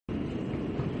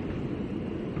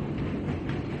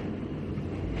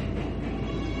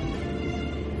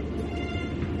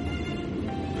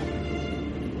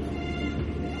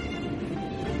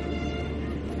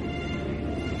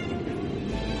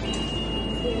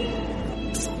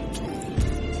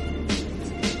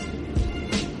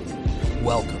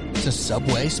Welcome to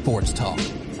Subway Sports Talk.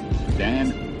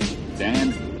 Stand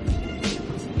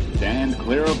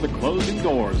clear of the closing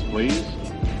doors, please.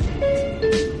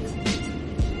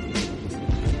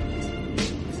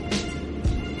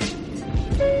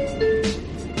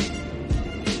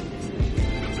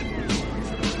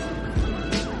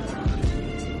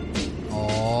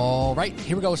 All right,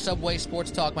 here we go, Subway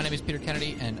Sports Talk. My name is Peter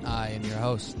Kennedy, and I am your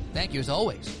host. Thank you, as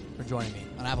always, for joining me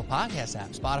on Apple Podcasts app,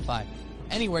 Spotify,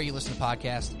 anywhere you listen to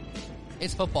podcasts.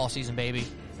 It's football season, baby.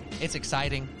 It's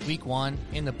exciting. Week 1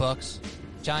 in the books.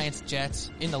 Giants, Jets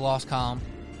in the loss column.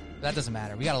 That doesn't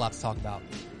matter. We got a lot to talk about.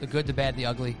 The good, the bad, the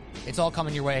ugly. It's all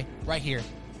coming your way right here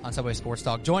on Subway Sports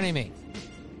Talk. Joining me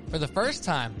for the first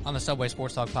time on the Subway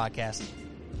Sports Talk podcast.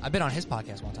 I've been on his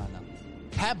podcast one time,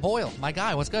 though. Pat Boyle, my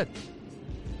guy. What's good?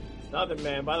 Nothing,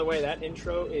 man. By the way, that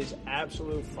intro is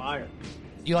absolute fire.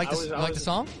 You like the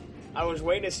song? I was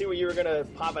waiting to see what you were going to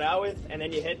pop it out with, and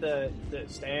then you hit the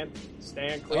stand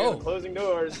clear, the closing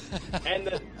doors.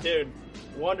 And, dude,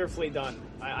 wonderfully done.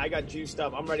 I got juiced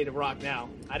up. I'm ready to rock now.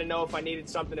 I didn't know if I needed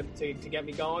something to get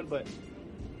me going, but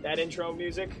that intro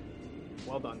music,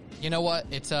 well done. You know what?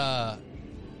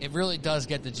 It really does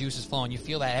get the juices flowing. You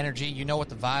feel that energy. You know what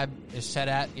the vibe is set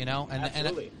at, you know?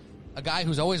 Absolutely. And a guy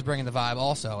who's always bringing the vibe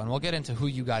also, and we'll get into who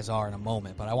you guys are in a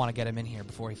moment, but I want to get him in here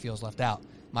before he feels left out.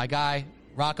 My guy,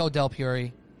 Rocco Del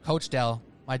Puri, Coach Del,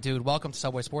 my dude, welcome to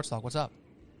Subway Sports Talk. What's up?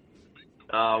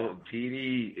 Oh,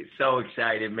 PD, so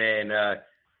excited, man.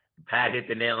 Pat hit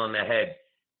the nail on the head.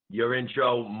 Your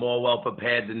intro more well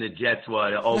prepared than the Jets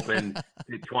were to open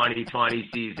the 2020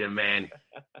 season, man.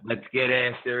 Let's get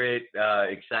after it.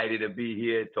 Excited to be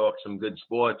here, talk some good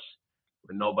sports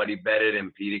with nobody better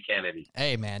than Peter Kennedy.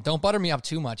 Hey, man, don't butter me up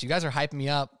too much. You guys are hyping me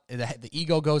up. The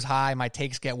ego goes high. My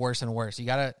takes get worse and worse. You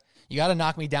gotta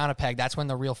knock me down a peg. That's when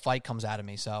the real fight comes out of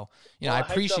me. So, I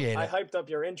appreciate it. I hyped up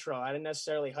your intro. I didn't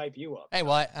necessarily hype you up. Hey,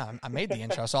 well, I made the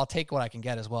intro, so I'll take what I can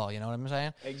get as well. You know what I'm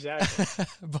saying? Exactly.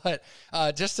 But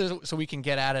just so we can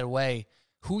get out of the way,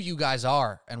 who you guys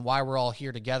are and why we're all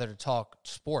here together to talk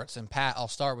sports. And, Pat, I'll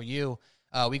start with you.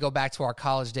 We go back to our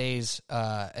college days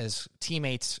as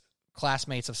teammates,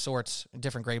 classmates of sorts,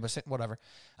 different grade, but whatever.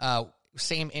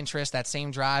 Same interest, that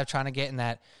same drive, trying to get in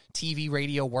that TV,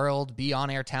 radio world, be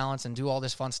on-air talents, and do all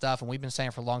this fun stuff. And we've been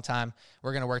saying for a long time,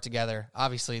 we're going to work together.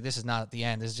 Obviously, this is not the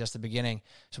end. This is just the beginning.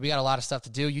 So we got a lot of stuff to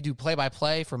do. You do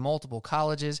play-by-play for multiple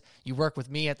colleges. You work with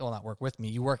me not work with me.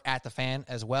 You work at the Fan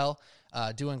as well,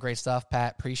 doing great stuff.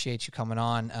 Pat, appreciate you coming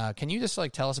on. Can you just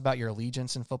tell us about your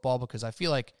allegiance in football? Because I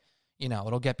feel like,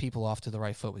 it'll get people off to the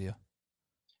right foot with you.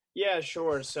 Yeah,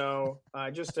 sure. So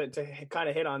just to kind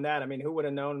of hit on that, I mean, who would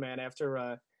have known, man,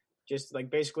 after just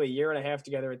basically a year and a half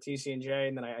together at TC&J,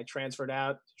 and then I transferred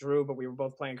out to Drew, but we were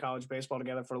both playing college baseball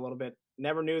together for a little bit.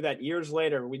 Never knew that years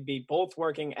later we'd be both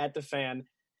working at the Fan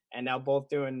and now both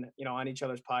doing, on each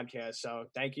other's podcasts. So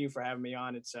thank you for having me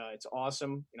on. It's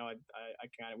awesome.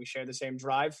 We share the same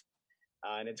drive,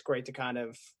 and it's great to kind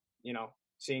of,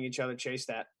 seeing each other chase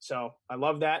that. So I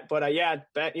love that. But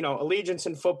allegiance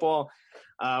in football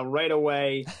right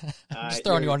away. Just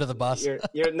throwing you under the bus.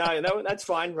 No, that's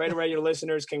fine. Right away, your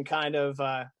listeners can kind of,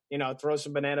 throw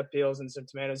some banana peels and some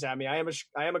tomatoes at me. I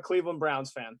am a Cleveland Browns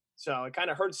fan, so it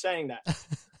kind of hurts saying that.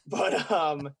 But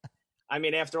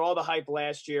after all the hype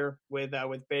last year with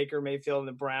Baker Mayfield and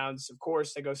the Browns, of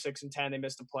course they go 6-10. They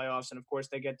miss the playoffs, and of course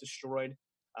they get destroyed,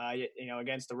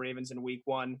 against the Ravens in Week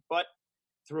 1. But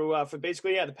through for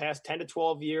basically the past 10 to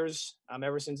 12 years,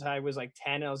 ever since I was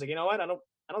 10, I was like, you know what, I don't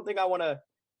think I want to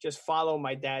just follow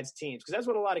my dad's teams, because that's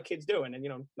what a lot of kids do, and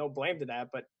no blame to that.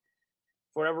 But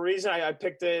for whatever reason, I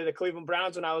picked the Cleveland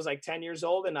Browns when I was 10 years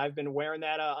old, and I've been wearing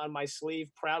that on my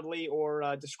sleeve proudly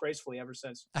or disgracefully ever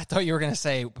since. I thought you were going to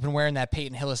say, I've been wearing that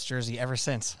Peyton Hillis jersey ever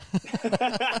since.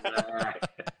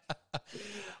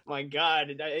 My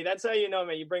God, that's how you know,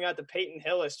 man. You bring out the Peyton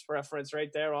Hillis reference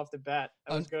right there off the bat.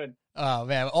 That was good. Oh,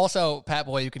 man. Also, Pat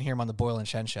Boy, you can hear him on the Boyle and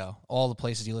Shen show. All the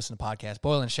places you listen to podcasts.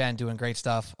 Boyle and Shen doing great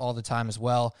stuff all the time as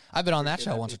well. I've been on that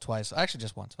show once or twice. Actually,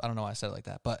 just once. I don't know why I said it like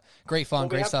that. But great fun,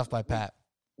 great stuff by Pat.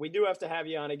 We do have to have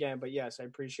you on again. But, yes, I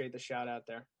appreciate the shout out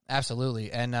there.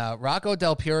 Absolutely. And Rocco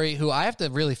Del Puri, who I have to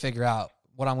really figure out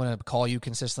what I'm going to call you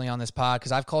consistently on this pod,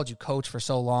 because I've called you coach for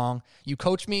so long. You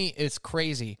coach me. It's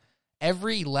crazy.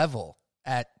 Every level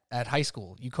at high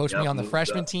school. You coached me on the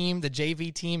freshman team, the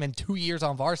JV team, and 2 years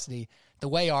on varsity. The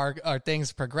way our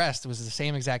things progressed was the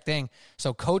same exact thing.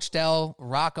 So Coach Del,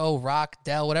 Rocco, Rock,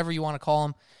 Del, whatever you want to call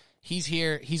him, he's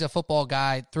here. He's a football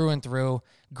guy through and through.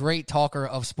 Great talker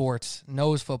of sports.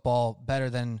 Knows football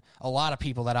better than a lot of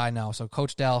people that I know. So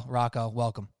Coach Del, Rocco,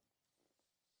 welcome.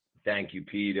 Thank you,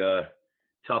 Pete.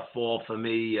 Tough fall for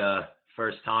me.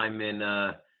 first time in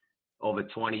over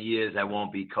 20 years I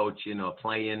won't be coaching or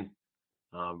playing.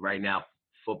 Right now,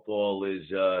 football is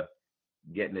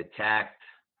getting attacked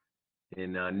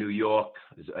in New York,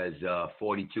 as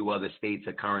 42 other states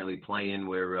are currently playing,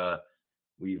 where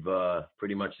we've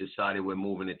pretty much decided we're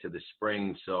moving it to the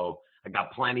spring. So I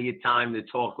got plenty of time to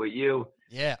talk with you.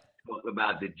 Yeah. Talk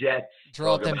about the Jets.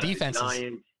 Draw talk them about defenses. The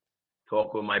Giants,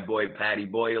 talk with my boy Patty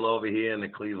Boyle over here in the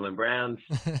Cleveland Browns.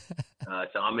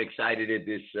 So I'm excited at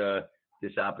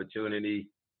this opportunity,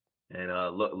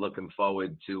 and looking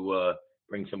forward to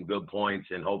bring some good points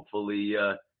and hopefully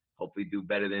do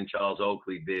better than Charles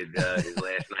Oakley did his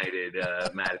last night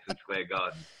at Madison Square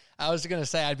Garden. I was going to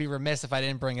say I'd be remiss if I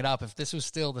didn't bring it up. If this was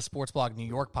still the Sports Blog New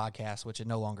York podcast, which it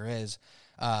no longer is,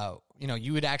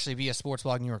 you would actually be a Sports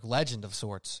Blog New York legend of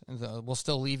sorts. We'll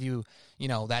still leave you,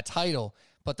 that title.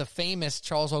 But the famous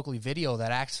Charles Oakley video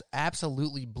that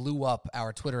absolutely blew up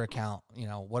our Twitter account,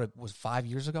 what it was 5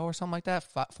 years ago or something like that,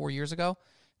 4 years ago,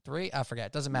 3, I forget.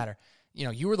 It doesn't matter.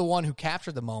 You were the one who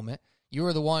captured the moment. You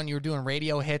were the one. You were doing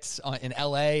radio hits in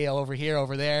L.A. over here,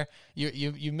 over there.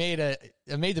 You made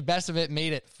the best of it,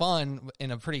 made it fun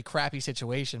in a pretty crappy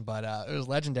situation. But it was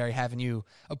legendary having you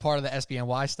a part of the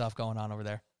SBNY stuff going on over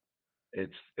there.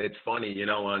 It's funny,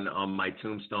 on my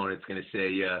tombstone, it's going to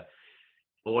say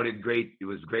ordered great. It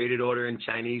was great at ordering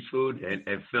Chinese food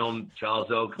and filmed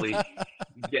Charles Oakley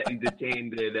getting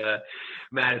detained at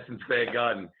Madison Square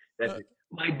Garden. That's it.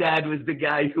 My dad was the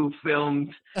guy who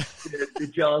filmed the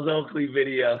Charles Oakley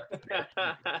video.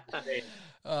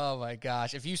 Oh, my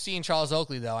gosh. If you've seen Charles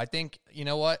Oakley, though, I think, you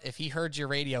know what? If he heard your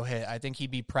radio hit, I think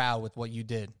he'd be proud with what you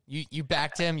did. You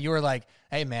backed him. You were like,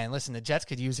 hey, man, listen, the Jets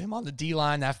could use him on the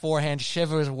D-line. That forehand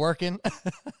shiver is working.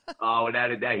 Oh,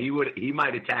 without a doubt. He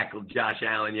might have tackled Josh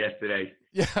Allen yesterday.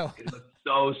 Yeah. It was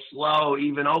so slow.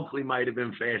 Even Oakley might have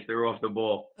been faster off the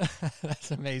ball.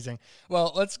 That's amazing.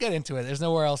 Well, let's get into it. There's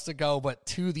nowhere else to go but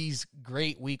to these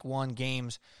great Week 1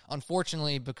 games.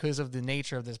 Unfortunately, because of the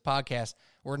nature of this podcast,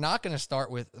 we're not going to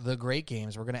start with the great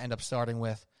games. We're going to end up starting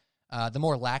with the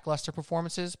more lackluster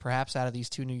performances, perhaps out of these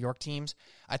two New York teams.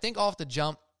 I think off the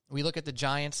jump, we look at the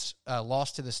Giants'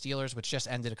 loss to the Steelers, which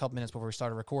just ended a couple minutes before we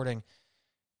started recording.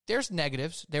 There's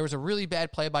negatives. There was a really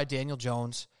bad play by Daniel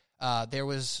Jones. There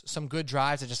was some good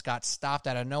drives that just got stopped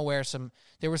out of nowhere.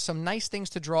 There were some nice things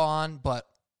to draw on, but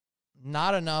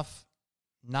not enough,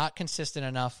 not consistent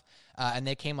enough. And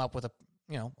they came up with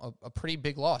a pretty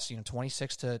big loss,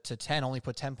 26 to 10, only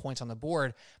put 10 points on the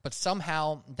board. But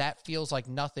somehow that feels like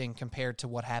nothing compared to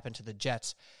what happened to the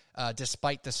Jets,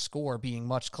 despite the score being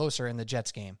much closer in the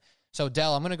Jets game. So,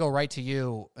 Del, I'm going to go right to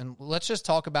you, and let's just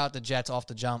talk about the Jets off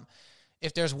the jump.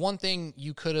 If there's one thing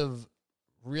you could have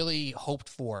really hoped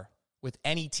for with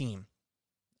any team,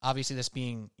 obviously this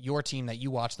being your team that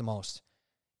you watch the most,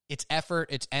 it's effort,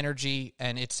 it's energy,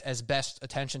 and it's as best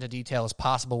attention to detail as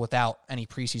possible without any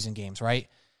preseason games, right?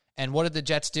 And what did the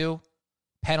Jets do?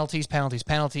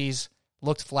 Penalties,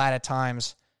 looked flat at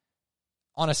times.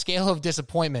 On a scale of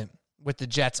disappointment with the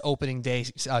Jets opening day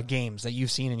games that you've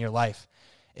seen in your life,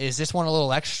 is this one a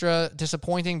little extra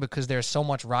disappointing because there's so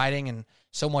much riding and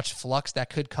so much flux that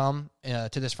could come to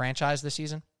this franchise this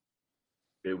season?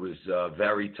 It was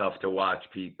very tough to watch,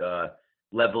 Pete.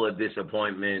 Level of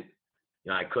disappointment,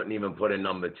 I couldn't even put a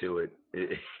number to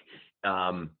it.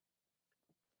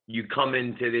 You come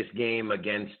into this game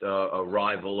against a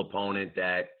rival opponent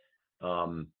that,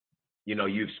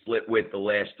 you've split with the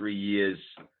last 3 years.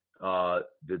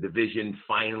 The division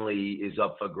finally is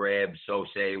up for grabs, so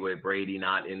say, with Brady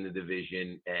not in the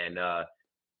division. And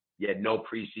you had no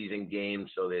preseason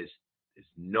games, so there's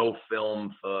no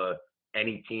film for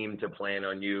any team to plan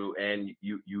on you. And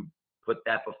you put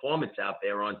that performance out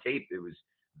there on tape. It was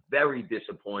very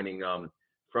disappointing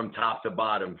from top to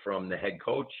bottom, from the head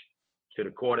coach to the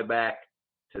quarterback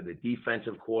to the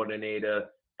defensive coordinator,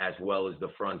 as well as the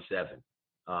front seven.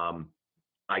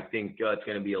 I think it's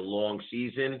going to be a long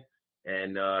season,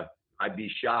 and I'd be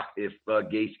shocked if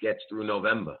Gase gets through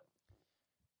November.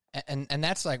 And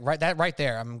that's like right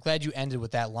there. I'm glad you ended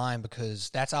with that line, because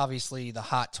that's obviously the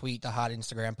hot tweet, the hot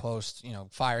Instagram post,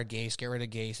 fire Gase, get rid of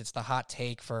Gase. It's the hot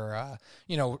take for,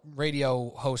 radio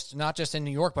hosts, not just in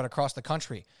New York, but across the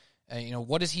country.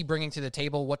 What is he bringing to the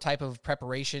table? What type of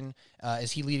preparation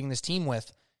is he leading this team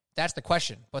with? That's the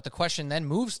question. But the question then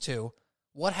moves to,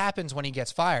 what happens when he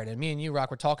gets fired? And me and you, Rock,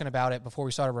 were talking about it before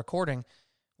we started recording.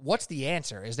 What's the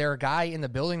answer? Is there a guy in the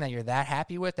building that you're that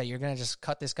happy with that you're going to just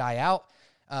cut this guy out?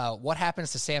 What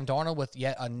happens to Sam Darnold with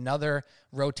yet another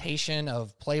rotation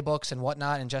of playbooks and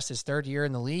whatnot in just his third year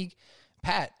in the league?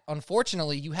 Pat,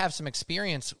 unfortunately, you have some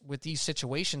experience with these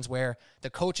situations where the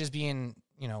coach is being,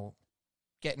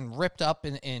 getting ripped up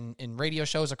in radio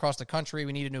shows across the country.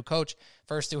 We need a new coach.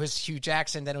 First it was Hugh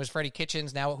Jackson, then it was Freddie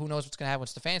Kitchens. Now who knows what's going to happen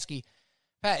with Stefanski.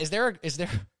 Pat, is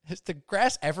the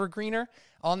grass ever greener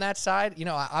on that side? You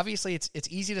know, obviously it's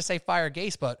easy to say fire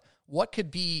Gase, but what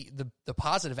could be the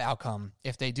positive outcome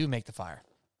if they do make the fire?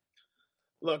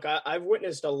 Look, I've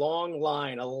witnessed a long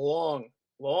line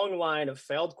of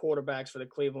failed quarterbacks for the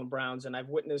Cleveland Browns, and I've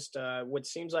witnessed what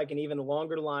seems like an even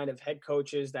longer line of head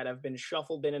coaches that have been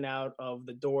shuffled in and out of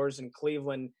the doors in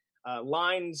Cleveland,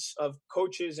 lines of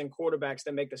coaches and quarterbacks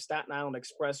that make the Staten Island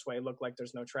Expressway look like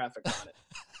there's no traffic on it.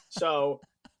 So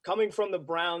coming from the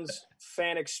Browns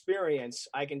fan experience,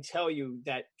 I can tell you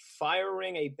that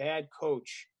firing a bad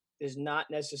coach does not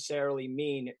necessarily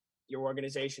mean your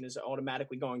organization is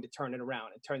automatically going to turn it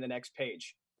around and turn the next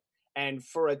page. And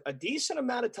for a decent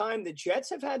amount of time, the Jets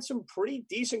have had some pretty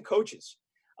decent coaches.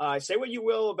 Say what you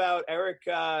will about Eric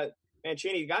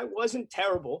Mancini. The guy wasn't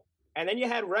terrible. And then you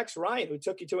had Rex Ryan, who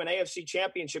took you to an AFC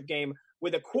championship game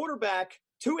with a quarterback,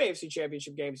 2 AFC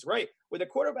championship games, right? With a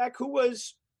quarterback who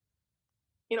was,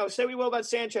 you know, say what you will about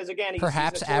Sanchez. Again, he's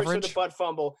perhaps average. The butt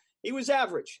fumble. He was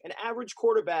average, an average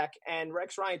quarterback, and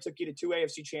Rex Ryan took you to 2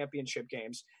 AFC championship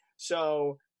games.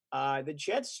 So the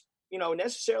Jets, you know,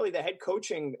 necessarily the head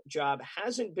coaching job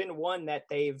hasn't been one that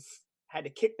they've had to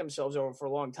kick themselves over for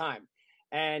a long time.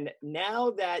 And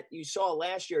now that you saw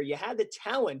last year, you had the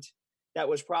talent that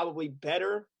was probably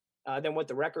better than what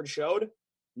the record showed.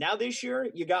 Now this year,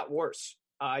 you got worse.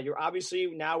 You're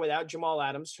obviously now without Jamal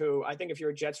Adams, who I think if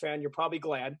you're a Jets fan, you're probably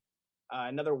glad.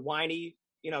 Another whiny,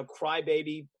 you know,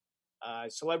 crybaby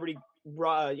celebrity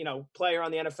player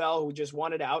on the NFL who just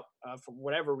wanted out for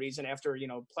whatever reason after, you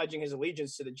know, pledging his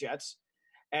allegiance to the Jets.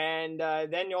 And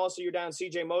then you're down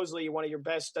C.J. Mosley, one of your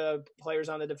best players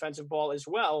on the defensive ball as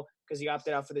well, because he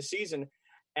opted out for the season.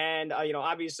 And,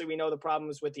 obviously we know the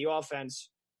problems with the offense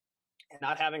and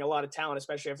not having a lot of talent,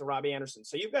 especially after Robbie Anderson.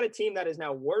 So you've got a team that is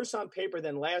now worse on paper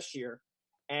than last year.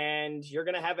 And you're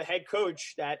going to have a head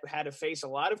coach that had to face a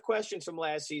lot of questions from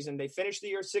last season. They finished the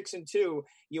year 6-2.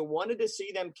 You wanted to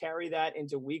see them carry that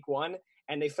into week 1,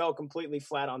 and they fell completely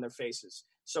flat on their faces.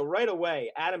 So right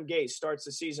away, Adam Gase starts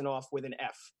the season off with an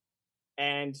F.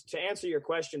 And to answer your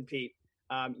question, Pete,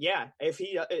 if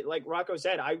he, like Rocco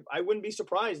said, I wouldn't be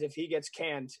surprised if he gets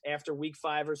canned after week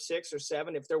 5 or 6 or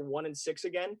 7, if they're 1-6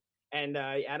 again, and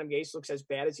Adam Gase looks as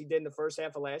bad as he did in the first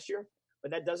half of last year. But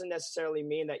that doesn't necessarily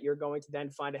mean that you're going to then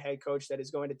find a head coach that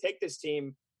is going to take this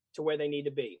team to where they need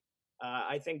to be.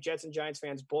 I think Jets and Giants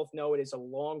fans both know it is a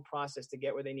long process to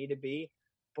get where they need to be.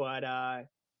 But, I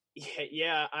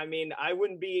mean, I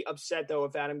wouldn't be upset, though,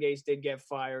 if Adam Gase did get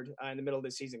fired in the middle of the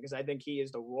season, because I think he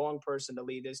is the wrong person to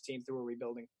lead this team through a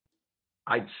rebuilding.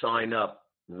 I'd sign up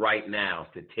right now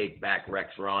to take back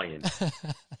Rex Ryan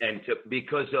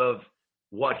because of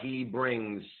what he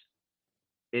brings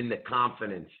in the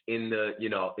confidence, in the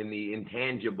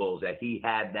intangibles, that he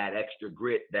had that extra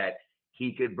grit that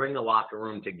he could bring the locker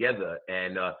room together.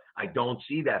 And I don't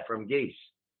see that from Gase.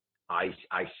 I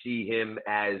see him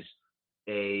as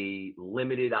a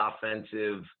limited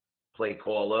offensive play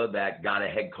caller that got a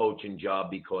head coaching job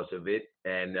because of it.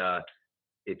 And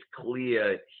it's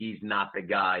clear he's not the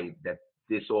guy that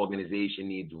this organization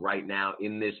needs right now,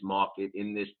 in this market,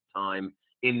 in this time,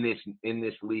 in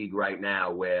this league right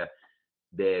now, where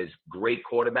there's great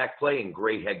quarterback play and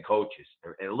great head coaches.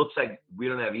 And it looks like we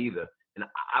don't have either. And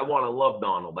I want to love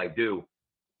Donald. I do.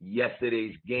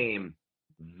 Yesterday's game,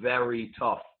 very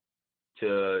tough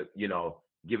to,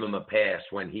 give him a pass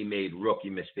when he made rookie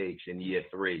mistakes in year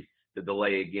 3, the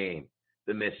delay a game,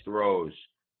 the missed throws,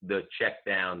 the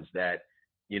checkdowns that,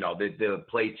 the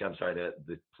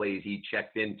plays he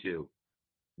checked into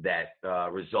that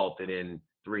resulted in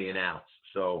 3 and outs.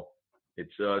 So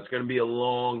it's going to be a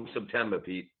long September,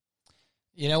 Pete.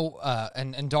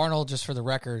 And Darnold, just for the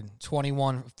record,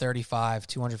 21 35,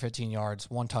 215 yards,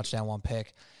 1 touchdown, 1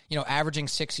 pick. Averaging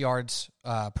 6 yards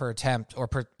per attempt, or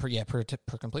per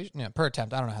completion, per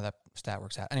attempt. I don't know how that stat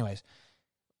works out. Anyways,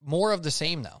 more of the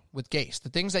same though with Gase. The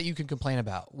things that you can complain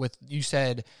about you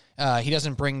said he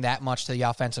doesn't bring that much to the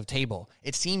offensive table.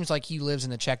 It seems like he lives in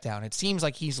the check down. It seems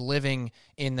like he's living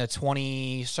in the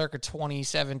circa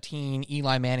 2017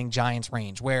 Eli Manning Giants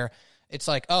range, where it's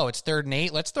like, oh, it's 3rd and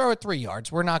 8. Let's throw it 3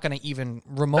 yards. We're not going to even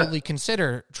remotely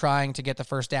consider trying to get the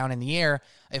first down in the air.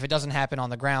 If it doesn't happen on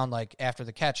the ground, like after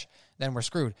the catch, then we're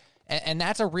screwed. And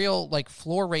that's a real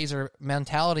floor raiser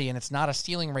mentality, and it's not a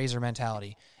ceiling raiser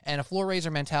mentality. And a floor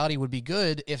raiser mentality would be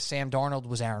good if Sam Darnold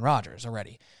was Aaron Rodgers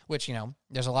already, which,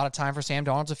 there's a lot of time for Sam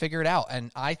Darnold to figure it out.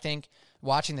 And I think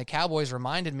watching the Cowboys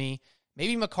reminded me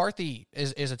maybe McCarthy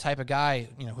is a type of guy,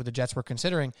 who the Jets were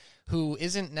considering, who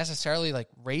isn't necessarily like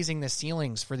raising the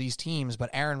ceilings for these teams, but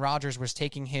Aaron Rodgers was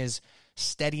taking his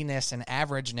steadiness and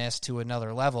averageness to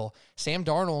another level. Sam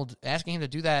Darnold, asking him to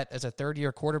do that as a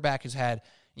third-year quarterback who's had,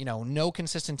 no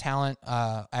consistent talent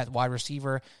at wide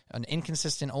receiver, an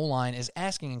inconsistent O-line, is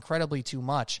asking incredibly too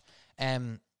much.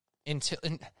 And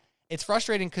it's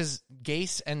frustrating because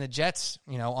Gase and the Jets,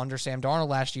 under Sam Darnold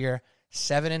last year,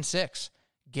 7-6.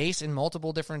 Gase in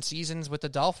multiple different seasons with the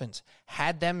Dolphins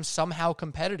had them somehow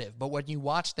competitive. But when you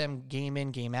watch them game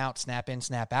in, game out, snap in,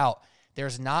 snap out,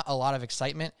 there's not a lot of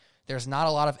excitement. There's not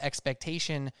a lot of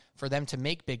expectation for them to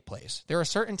make big plays. There are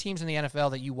certain teams in the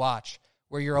NFL that you watch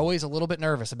where you're always a little bit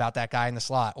nervous about that guy in the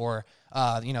slot or,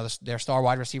 their star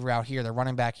wide receiver out here, their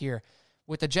running back here.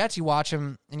 With the Jets, you watch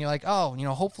him and you're like, oh,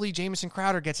 hopefully Jamison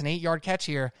Crowder gets an 8-yard catch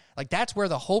here. Like, that's where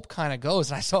the hope kind of goes.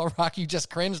 And I saw Rocky just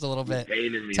cringed a little bit.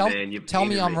 Tell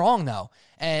me I'm wrong, though.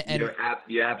 And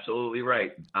you're absolutely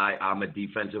right. I'm a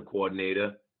defensive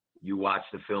coordinator. You watch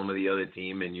the film of the other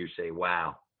team and you say,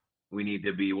 wow, we need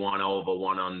to be 1 over,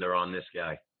 1 under on this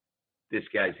guy. This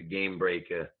guy's a game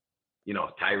breaker.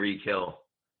 Tyreek Hill,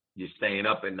 you're staying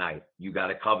up at night. You got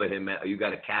to cover him. You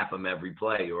got to cap him every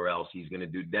play or else he's going to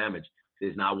do damage.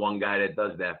 There's not one guy that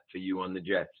does that for you on the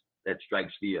Jets. That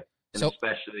strikes fear. And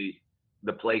especially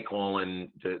the play calling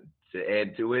to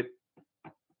add to it.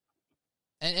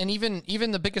 And even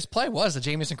the biggest play was the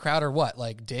Jamison Crowder,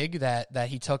 dig that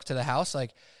he took to the house? That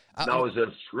was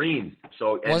a screen.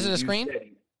 So was it a screen?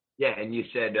 And you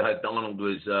said Donald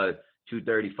was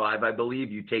 235, I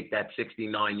believe. You take that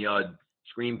 69-yard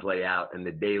screenplay out, and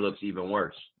the day looks even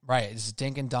worse. Right. It's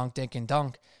dink and dunk, dink and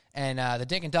dunk. And the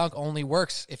dink and dunk only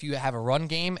works if you have a run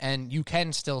game, and you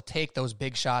can still take those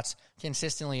big shots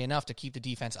consistently enough to keep the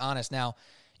defense honest. Now,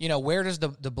 where does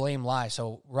the blame lie?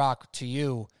 So, Rock, to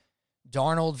you,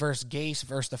 Darnold versus Gase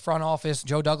versus the front office.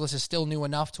 Joe Douglas is still new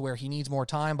enough to where he needs more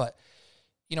time, but,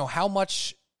 how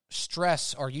much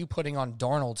stress are you putting on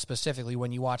Darnold specifically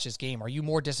when you watch this game? Are you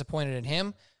more disappointed in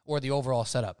him or the overall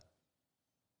setup?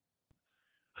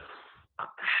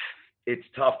 It's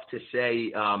tough to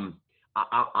say.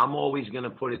 I'm always going to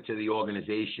put it to the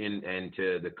organization and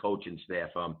to the coaching staff.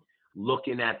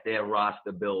 Looking at their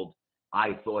roster build,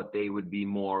 I thought they would be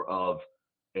more of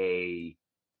a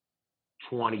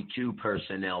 22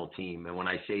 personnel team. And when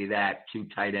I say that, 2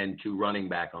 tight end, 2 running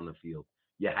back on the field.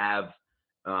 You have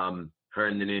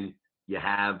Herndon, you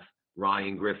have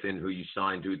Ryan Griffin, who you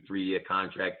signed to a 3-year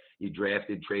contract. You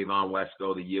drafted Trayvon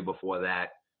Wesco the year before that.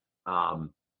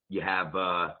 You have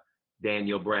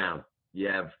Daniel Brown. You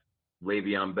have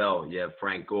Le'Veon Bell. You have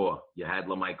Frank Gore. You had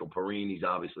LaMichael Perrine. He's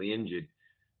obviously injured.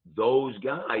 Those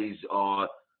guys are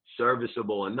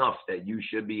serviceable enough that you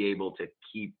should be able to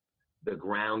keep the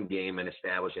ground game and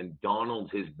establish. And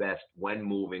Donald's his best when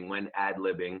moving, when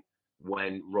ad-libbing,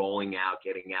 when rolling out,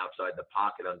 getting outside the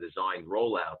pocket on designed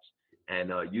rollouts.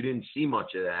 And you didn't see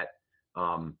much of that.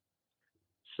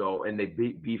 And they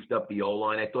beefed up the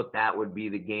O-line. I thought that would be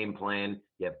the game plan.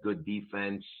 You have good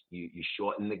defense. You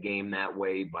shorten the game that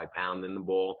way by pounding the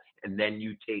ball. And then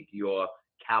you take your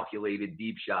calculated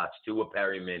deep shots to a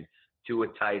Perryman, to a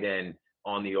tight end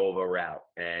on the over route.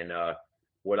 And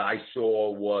what I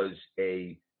saw was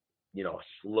a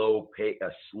slow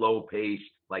pace,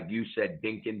 like you said,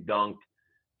 dink and dunk.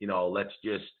 Let's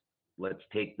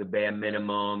take the bare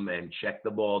minimum and check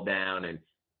the ball down and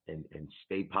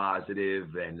stay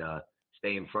positive and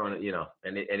stay in front of,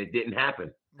 and it didn't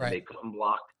happen. Right.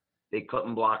 They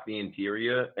couldn't block the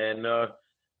interior, and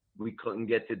we couldn't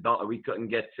get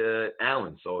to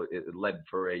Allen. So it led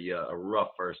for a rough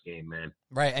first game, man.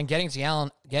 Right. And getting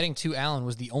to Allen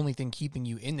was the only thing keeping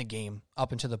you in the game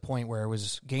up until the point where it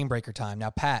was game breaker time.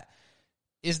 Now, Pat,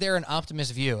 is there an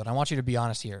optimist view? And I want you to be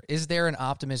honest here. Is there an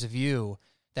optimist view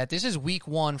that this is week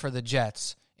 1 for the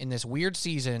Jets in this weird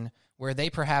season where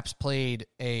they perhaps played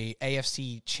a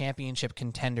AFC championship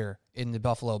contender in the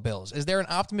Buffalo Bills? Is there an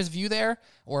optimist view there,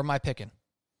 or am I picking?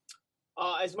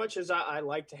 As much as I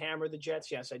like to hammer the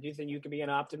Jets, yes, I do think you can be an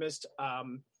optimist.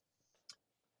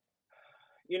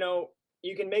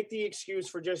 You can make the excuse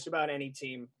for just about any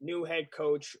team, new head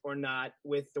coach or not,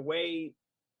 with the way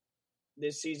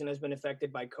this season has been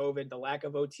affected by COVID, the lack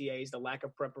of OTAs, the lack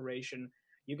of preparation.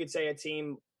 You could say a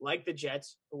team like the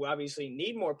Jets, who obviously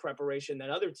need more preparation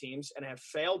than other teams and have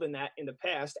failed in that in the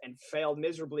past and failed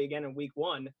miserably again in week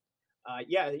 1.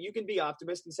 You can be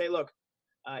optimist and say, look,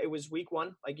 it was week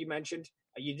 1, like you mentioned.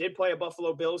 You did play a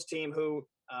Buffalo Bills team who,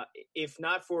 if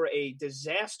not for a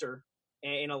disaster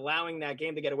in allowing that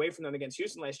game to get away from them against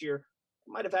Houston last year,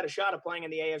 might have had a shot of playing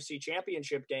in the AFC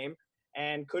Championship game.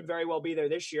 and could very well be there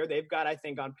this year. They've got, I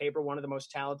think, on paper, one of the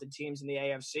most talented teams in the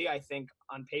AFC. I think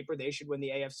on paper they should win the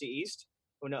AFC East.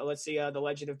 Let's see the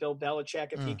legend of Bill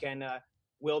Belichick if he can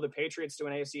will the Patriots to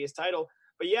an AFC East title.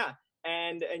 But yeah,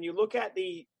 and you look at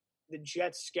the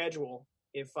Jets' schedule.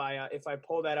 If I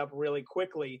pull that up really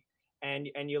quickly, and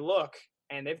you look,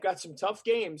 and they've got some tough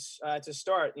games to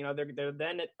start. They're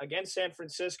then against San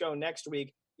Francisco next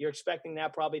week. You're expecting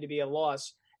that probably to be a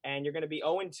loss, and you're going to be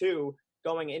 0-2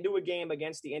 going into a game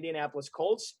against the Indianapolis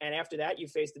Colts. And after that, you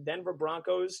face the Denver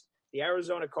Broncos, the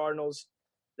Arizona Cardinals,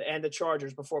 and the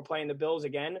Chargers before playing the Bills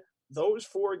again. Those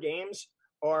 4 games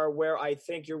are where I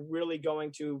think you're really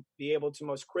going to be able to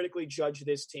most critically judge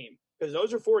this team, because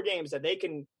those are 4 games that they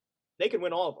can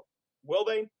win all of them. Will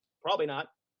they? Probably not.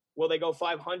 Will they go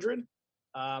 500?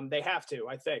 They have to,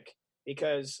 I think,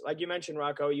 because like you mentioned,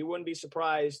 Rocco, you wouldn't be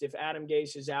surprised if Adam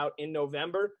Gase is out in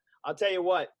November. I'll tell you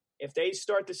what, if they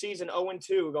start the season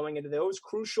 0-2 going into those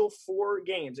crucial 4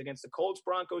 games against the Colts,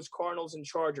 Broncos, Cardinals, and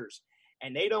Chargers,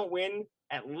 and they don't win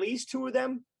at least 2 of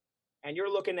them, and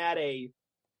you're looking at a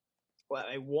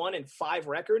 1-5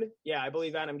 record, yeah, I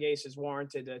believe Adam Gase is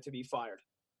warranted to be fired.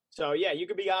 So, yeah, you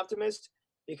could be optimist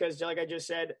because, like I just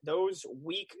said, those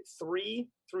week 3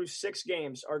 through 6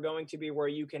 games are going to be where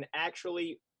you can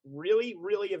actually really,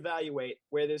 really evaluate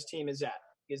where this team is at,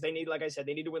 because they need, like I said,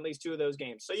 they need to win at least 2 of those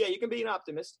games. So, yeah, you can be an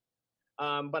optimist,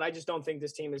 but I just don't think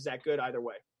this team is that good either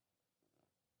way.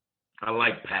 I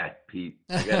like Pat, Pete.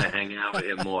 I gotta hang out with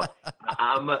him more.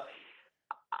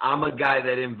 I'm a guy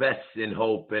that invests in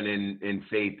hope and in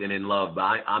faith and in love.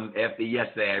 But I'm after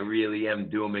yesterday, I really am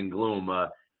doom and gloom.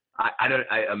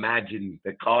 I imagine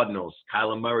the Cardinals.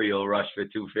 Kyler Murray will rush for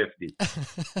 250.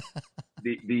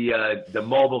 The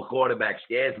mobile quarterback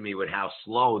scares me with how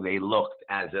slow they looked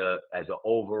as an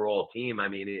overall team. I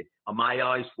mean, are my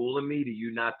eyes fooling me? Do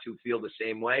you not feel the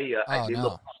same way? They no.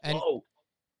 look slow.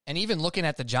 And even looking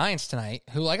at the Giants tonight,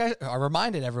 who, like I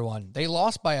reminded everyone, they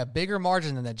lost by a bigger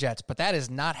margin than the Jets, but that is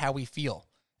not how we feel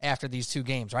after these 2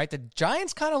 games, right? The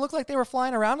Giants kind of looked like they were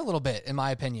flying around a little bit, in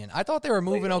my opinion. I thought they were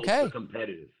moving okay.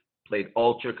 Played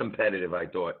ultra competitive, I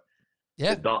thought.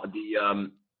 Yeah.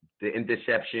 The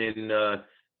interception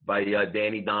by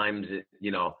Danny Dimes,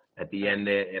 at the end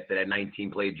there, after that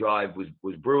 19-play drive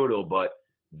was brutal, but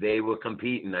they were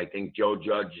competing. I think Joe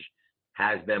Judge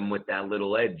has them with that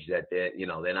little edge that they're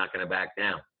not going to back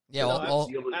down. Yeah,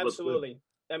 absolutely.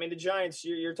 I mean, the Giants,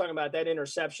 you're talking about that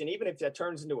interception, even if that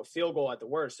turns into a field goal at the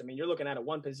worst. I mean, you're looking at a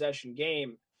 1-possession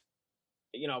game,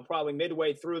 probably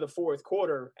midway through the 4th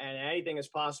quarter, and anything is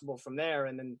possible from there.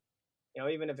 And then,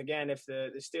 even if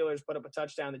the Steelers put up a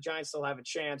touchdown, the Giants still have a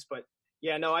chance. But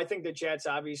yeah, no, I think the Jets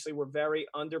obviously were very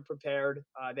underprepared.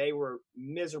 They were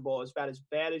miserable, about as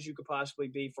bad as you could possibly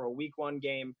be for a week 1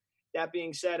 game. That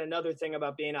being said, another thing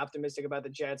about being optimistic about the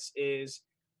Jets is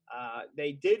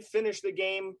they did finish the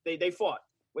game. They fought,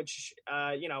 which,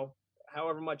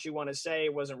 however much you want to say,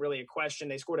 wasn't really a question.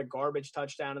 They scored a garbage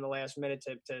touchdown in the last minute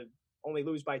to only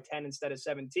lose by 10 instead of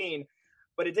 17.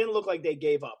 But it didn't look like they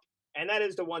gave up. And that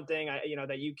is the one thing,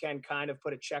 that you can kind of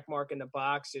put a check mark in the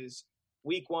box is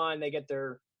week 1, they get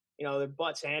their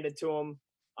butts handed to them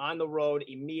on the road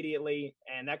immediately,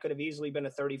 and that could have easily been a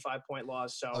 35-point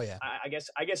loss. So I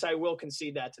guess I will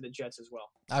concede that to the Jets as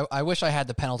well. I wish I had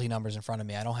the penalty numbers in front of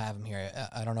me. I don't have them here.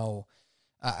 I don't know.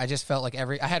 I just felt like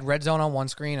I had Red Zone on one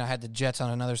screen, I had the Jets on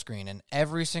another screen, and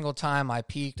every single time I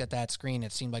peeked at that screen,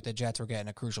 it seemed like the Jets were getting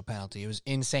a crucial penalty. It was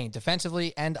insane,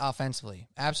 defensively and offensively.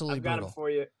 Absolutely brutal.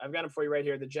 I've got them for you right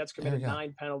here. The Jets committed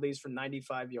 9 penalties for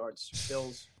 95 yards.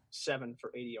 Bills 7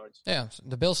 for 80 yards. Yeah,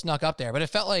 the Bills snuck up there, but it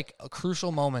felt like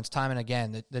crucial moments time and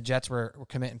again. The Jets were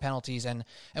committing penalties, and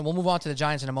we'll move on to the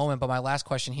Giants in a moment, but my last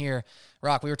question here,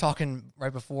 Rock, we were talking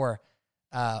right before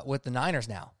with the Niners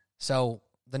now. So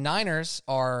the Niners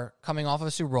are coming off of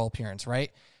a Super Bowl appearance,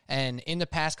 right? And in the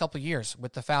past couple of years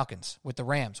with the Falcons, with the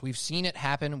Rams, we've seen it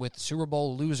happen with Super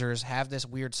Bowl losers have this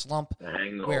weird slump. The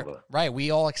hangover. Right,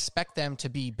 we all expect them to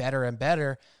be better and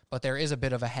better, but there is a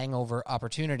bit of a hangover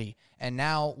opportunity. And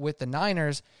now with the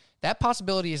Niners, that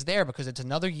possibility is there because it's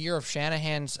another year of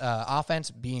Shanahan's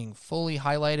offense being fully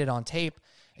highlighted on tape.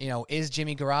 Is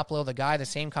Jimmy Garoppolo the guy? The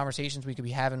same conversations we could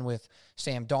be having with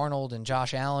Sam Darnold and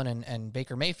Josh Allen and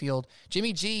Baker Mayfield.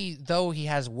 Jimmy G, though he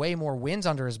has way more wins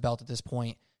under his belt at this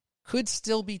point, could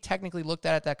still be technically looked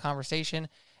at that conversation.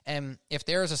 And if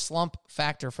there is a slump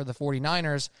factor for the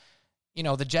 49ers,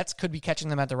 the Jets could be catching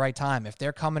them at the right time. If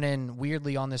they're coming in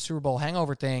weirdly on this Super Bowl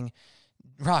hangover thing,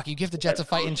 Rock, you give the Jets a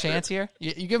fighting chance here?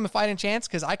 You give them a fighting chance?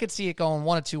 Because I could see it going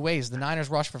one of two ways. The Niners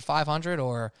rush for 500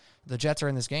 or the Jets are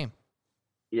in this game.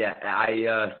 Yeah,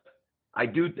 I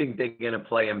do think they're going to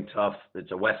play them tough.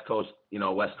 It's a West Coast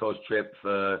trip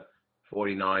for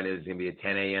 49ers. It's going to be a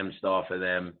 10 a.m. start for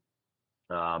them.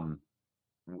 The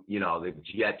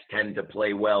Jets tend to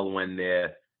play well when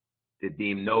they're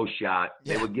deemed no shot.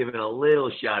 Yeah. They were given a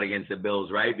little shot against the Bills,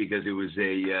 right? Because it was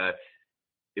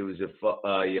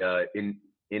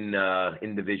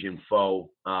in division foe.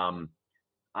 As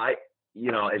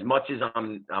much as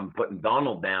I'm putting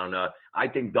Donald down, I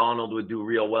think Donald would do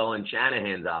real well in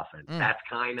Shanahan's offense. That's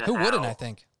kind of who wouldn't, I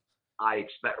think. I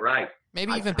expect, right?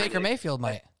 Maybe even Baker Mayfield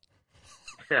might.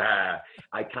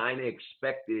 I kind of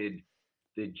expected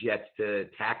the Jets to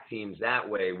attack teams that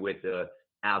way with the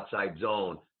outside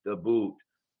zone, the boot,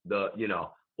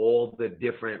 all the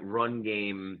different run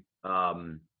game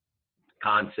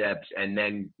concepts, and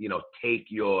then take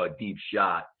your deep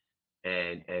shot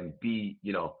and be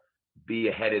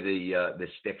ahead of the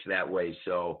sticks that way.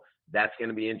 So that's going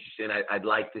to be interesting. I'd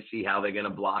like to see how they're going to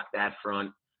block that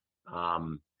front.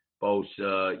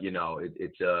 Bosa,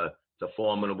 it's a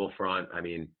formidable front. I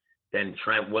mean, then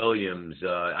Trent Williams.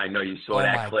 I know you saw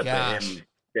that clip of him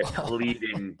just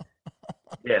leading.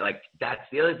 Yeah, like that's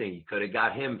the other thing. You could have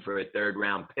got him for a 3rd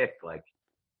round pick. Like,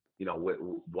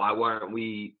 why weren't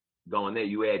we going there?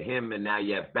 You had him, and now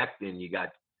you have Becton. You got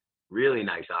really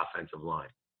nice offensive line.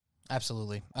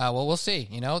 Absolutely. Well, we'll see.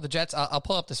 The Jets. I'll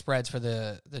pull up the spreads for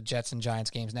the Jets and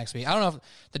Giants games next week. I don't know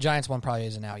if the Giants one probably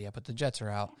isn't out yet, but the Jets are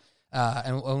out,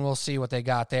 and we'll see what they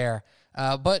got there.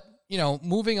 But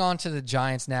moving on to the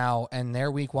Giants now and their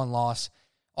Week 1 loss.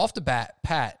 Off the bat,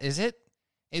 Pat, is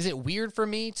it weird for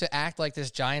me to act like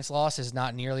this Giants loss is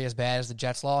not nearly as bad as the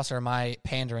Jets loss, or am I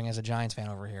pandering as a Giants fan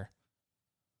over here?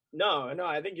 No,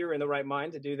 I think you're in the right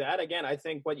mind to do that. Again, I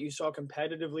think what you saw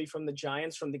competitively from the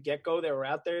Giants from the get-go, they were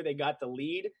out there, they got the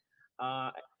lead.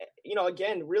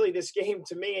 Again, really this game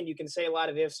to me, and you can say a lot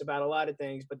of ifs about a lot of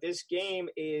things, but this game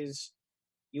is,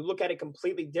 you look at it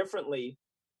completely differently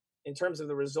in terms of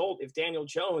the result. If Daniel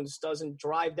Jones doesn't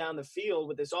drive down the field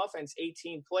with this offense,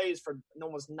 18 plays for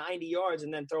almost 90 yards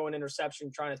and then throw an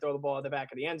interception trying to throw the ball at the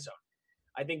back of the end zone.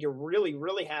 I think you're really,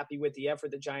 really happy with the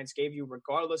effort the Giants gave you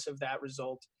regardless of that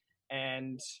result.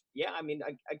 And, yeah, I mean,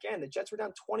 again, the Jets were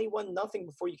down 21-0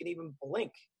 before you could even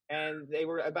blink. And they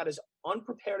were about as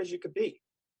unprepared as you could be.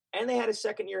 And they had a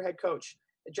second-year head coach.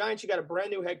 The Giants, you got a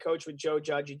brand-new head coach with Joe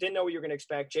Judge. You didn't know what you were going to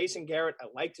expect. Jason Garrett, I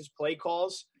liked his play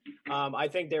calls. I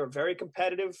think they were very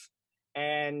competitive.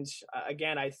 And,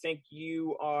 again, I think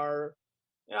you're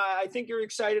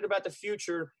excited about the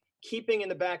future, keeping in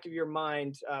the back of your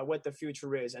mind what the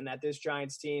future is, and that this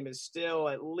Giants team is still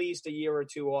at least a year or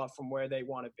two off from where they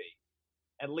want to be.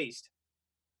 At least.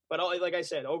 But like I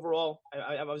said, overall,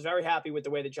 I was very happy with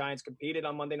the way the Giants competed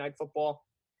on Monday Night Football.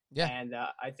 Yeah. And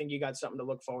I think you got something to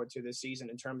look forward to this season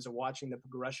in terms of watching the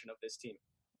progression of this team.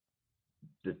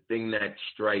 The thing that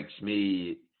strikes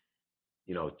me,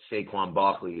 Saquon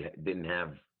Barkley didn't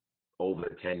have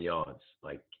over 10 yards.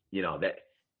 Like, that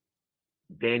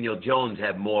Daniel Jones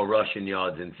had more rushing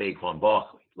yards than Saquon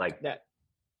Barkley. Like That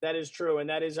is true, and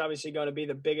that is obviously going to be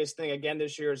the biggest thing again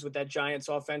this year is with that Giants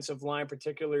offensive line,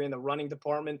 particularly in the running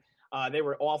department. They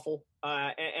were awful,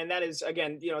 and that is,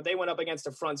 again, they went up against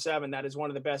a front seven that is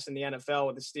one of the best in the NFL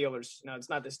with the Steelers. Now, it's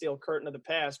not the steel curtain of the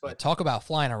past, but talk about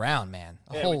flying around, man.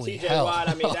 Yeah, Holy TJ hell. Watt,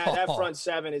 I mean, that front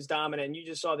seven is dominant, and you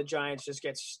just saw the Giants just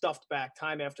get stuffed back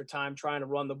time after time trying to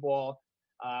run the ball.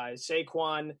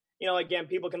 Saquon, again,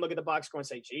 people can look at the box score and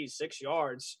say, geez, 6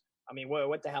 yards. I mean,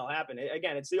 what the hell happened?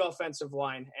 Again, it's the offensive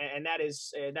line, and that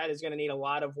is going to need a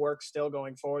lot of work still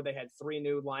going forward. They had 3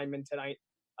 new linemen tonight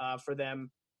for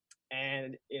them,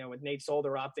 and with Nate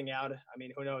Solder opting out, I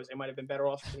mean, who knows? They might have been better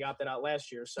off if he opted out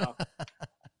last year. So,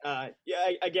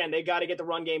 again, they got to get the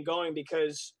run game going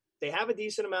because they have a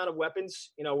decent amount of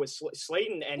weapons. With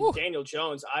Slayton and Daniel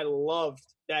Jones, I loved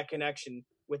that connection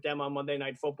with them on Monday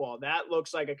Night Football. That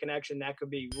looks like a connection that could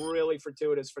be really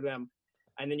fortuitous for them.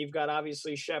 And then you've got,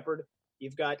 obviously, Shepard.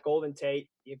 You've got Golden Tate.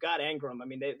 You've got Engram. I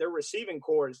mean, their receiving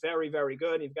core is very, very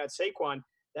good. You've got Saquon.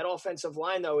 That offensive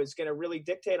line, though, is going to really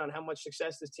dictate on how much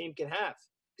success this team can have.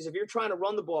 Because if you're trying to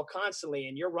run the ball constantly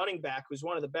and your running back, who's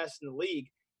one of the best in the league,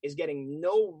 is getting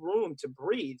no room to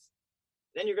breathe,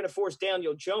 then you're going to force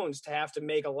Daniel Jones to have to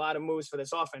make a lot of moves for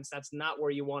this offense. That's not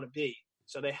where you want to be.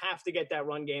 So they have to get that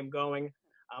run game going.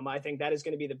 I think that is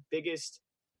going to be the biggest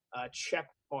check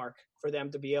mark for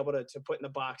them to be able to put in the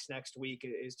box next week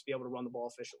is to be able to run the ball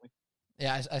efficiently.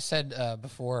 Yeah, I said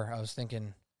before, I was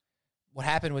thinking what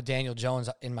happened with Daniel Jones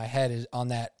in my head is on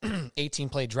that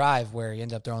 18-play drive where he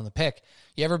ended up throwing the pick.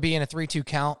 You ever be in a 3-2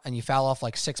 count and you foul off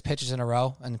like 6 pitches in a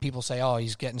row and people say, oh,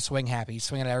 he's getting swing happy. He's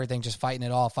swinging at everything, just fighting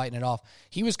it off.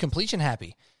 He was completion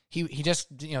happy. He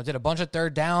just, did a bunch of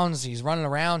third downs. He's running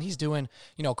around. He's doing,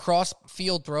 cross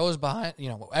field throws behind,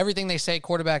 everything they say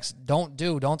quarterbacks don't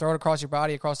do. Don't throw it across your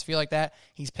body, across the field like that.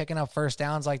 He's picking up first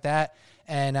downs like that.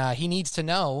 And he needs to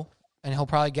know, and he'll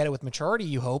probably get it with maturity,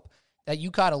 you hope, that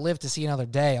you got to live to see another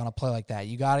day on a play like that.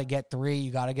 You got to get 3. You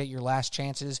got to get your last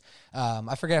chances.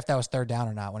 I forget if that was third down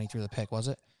or not when he threw the pick, was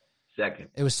it? Second.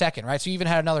 It was second, right? So you even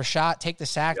had another shot, take the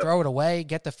sack, throw it away,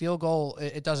 get the field goal.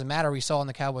 It doesn't matter. We saw in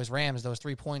the Cowboys-Rams, those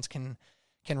 3 points can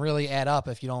really add up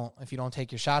if you don't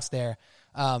take your shots there.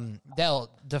 Dell,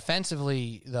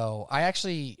 defensively though, I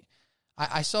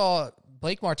saw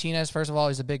Blake Martinez. First of all,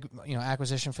 he's a big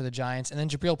acquisition for the Giants, and then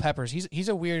Jabril Peppers. He's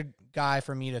a weird guy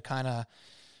for me to kind of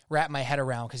wrap my head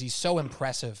around because he's so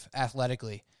impressive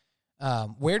athletically.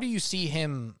 Where do you see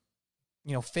him,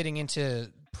 fitting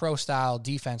into pro-style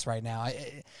defense right now?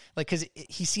 Because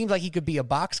he seems like he could be a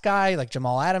box guy like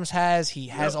Jamal Adams has. He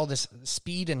has all this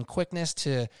speed and quickness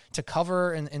to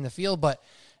cover in the field, but,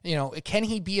 can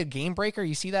he be a game breaker?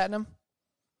 You see that in him?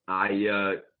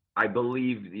 I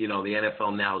believe, the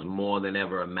NFL now is more than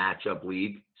ever a matchup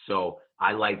league. So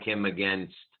I like him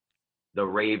against the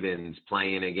Ravens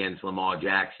playing against Lamar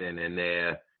Jackson and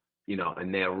their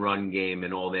run game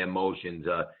and all their motions.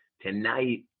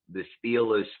 Tonight, the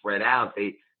Steelers spread out.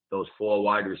 Those 4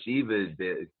 wide receivers,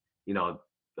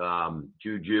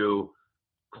 Juju,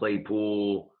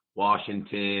 Claypool,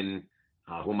 Washington.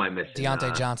 Who am I missing?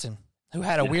 Deontay Johnson, who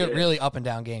had a weird, really up and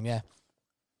down game. Yeah.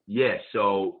 Yeah.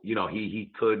 So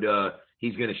he could.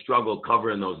 He's going to struggle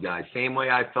covering those guys. Same way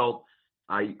I felt.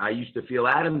 I used to feel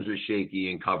Adams was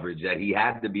shaky in coverage, that he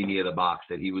had to be near the box,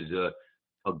 that he was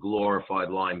a glorified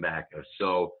linebacker.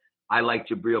 So I like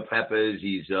Jabril Peppers.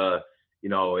 He's a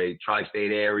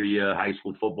tri-state area high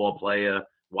school football player.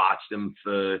 Watched him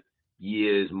for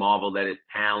years, marveled at his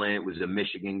talent. Was a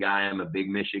Michigan guy. I'm a big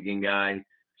Michigan guy.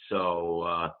 So,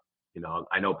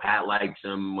 I know Pat likes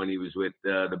him when he was with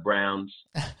the Browns.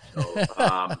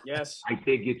 So, yes, I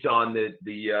think it's on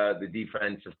the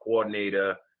defensive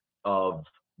coordinator of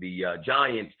the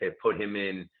Giants to put him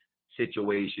in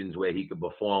situations where he could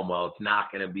perform well. It's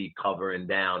not going to be covering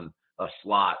down a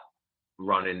slot,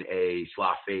 running a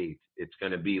slot fade. It's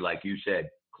going to be, like you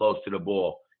said, close to the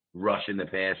ball, rushing the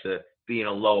passer, being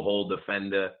a low hole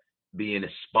defender, being a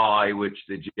spy, which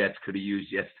the Jets could have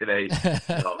used yesterday.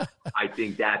 So I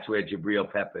think that's where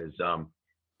Jabril Peppers. But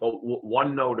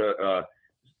one note,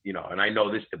 and I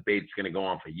know this debate's going to go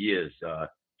on for years.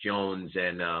 Jones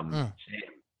and Sam.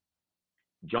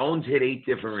 Jones hit 8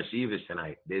 different receivers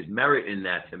tonight. There's merit in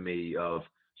that to me of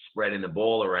spreading the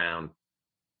ball around.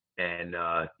 And,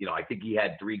 I think he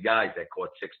had 3 guys that caught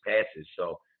 6 passes.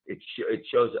 So it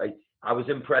shows. I was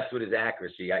impressed with his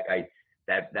accuracy.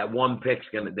 That one pick's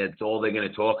that's all they're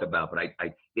gonna talk about. But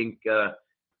I think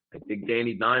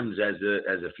Danny Dimes has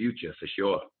a future for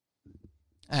sure.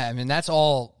 I mean, that's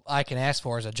all I can ask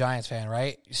for as a Giants fan,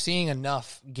 right? Seeing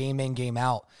enough game in, game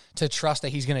out to trust that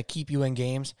he's going to keep you in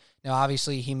games. Now,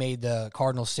 obviously, he made the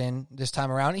Cardinals sin this time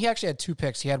around. He actually had 2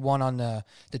 picks. He had one on the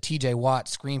T.J. Watt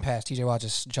screen pass. T.J. Watt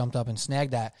just jumped up and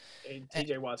snagged that.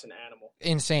 T.J. Watt's an animal.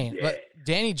 Insane. Yeah. But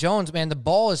Danny Jones, man, the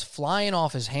ball is flying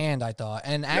off his hand, I thought.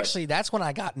 And actually, that's when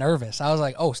I got nervous. I was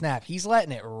like, oh, snap, he's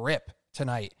letting it rip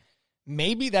tonight.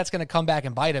 Maybe that's going to come back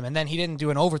and bite him. And then he didn't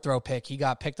do an overthrow pick. He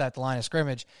got picked at the line of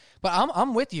scrimmage. But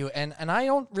I'm with you, and I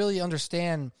don't really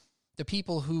understand the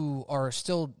people who are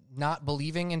still not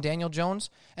believing in Daniel Jones.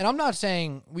 And I'm not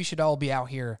saying we should all be out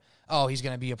here, oh, he's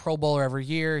going to be a Pro Bowler every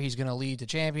year. He's going to lead to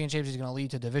championships. He's going to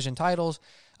lead to division titles.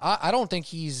 I don't think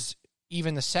he's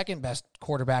even the second best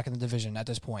quarterback in the division at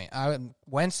this point.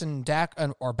 Wentz and Dak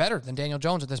are better than Daniel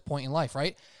Jones at this point in life,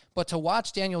 right? But to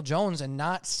watch Daniel Jones and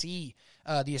not see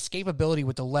the escapability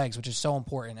with the legs, which is so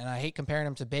important. And I hate comparing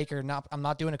him to Baker. I'm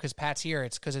not doing it because Pat's here.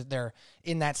 It's because they're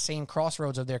in that same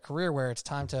crossroads of their career where it's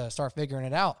time to start figuring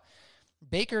it out.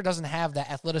 Baker doesn't have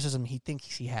that athleticism he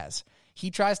thinks he has.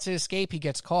 He tries to escape, he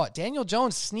gets caught. Daniel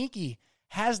Jones, sneaky,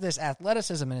 has this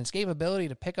athleticism and escapability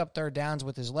to pick up third downs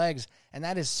with his legs, and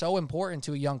that is so important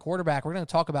to a young quarterback. We're going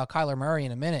to talk about Kyler Murray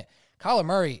in a minute. Kyler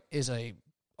Murray is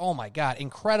oh my God,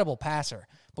 incredible passer.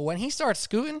 But when he starts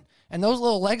scooting and those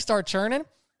little legs start churning,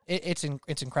 it's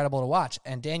incredible to watch.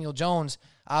 And Daniel Jones,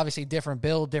 obviously different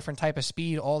build, different type of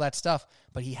speed, all that stuff,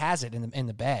 but he has it in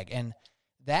the bag. And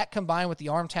that combined with the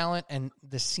arm talent and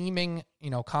the seeming,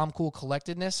 calm, cool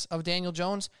collectedness of Daniel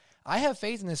Jones, I have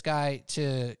faith in this guy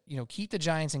to, keep the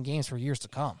Giants in games for years to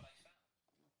come.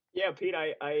 Yeah, Pete,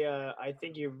 I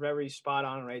think you're very spot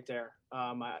on right there.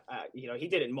 He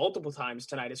did it multiple times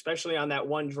tonight, especially on that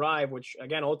one drive, which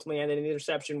again ultimately ended in an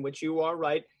interception. Which you are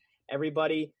right.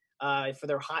 Everybody for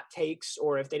their hot takes,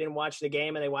 or if they didn't watch the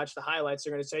game and they watched the highlights,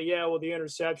 they're going to say, yeah, well, the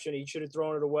interception, he should have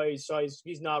thrown it away.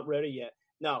 He's not ready yet.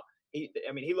 No,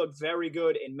 he looked very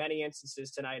good in many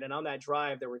instances tonight. And on that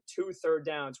drive, there were 2 third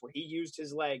downs where he used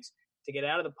his legs to get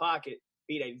out of the pocket,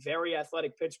 beat a very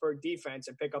athletic Pittsburgh defense,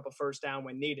 and pick up a first down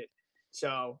when needed.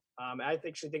 So I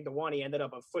actually think the one, he ended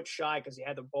up a foot shy because he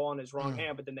had the ball in his wrong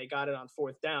hand, but then they got it on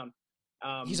 4th down.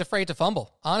 He's afraid to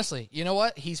fumble. Honestly, you know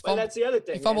what? Well, that's the other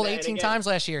thing. He fumbled 18 times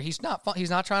last year. He's not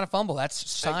trying to fumble. That's a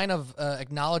sign of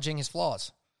acknowledging his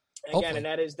flaws. Again,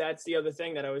 and that's the other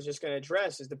thing that I was just going to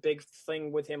address is the big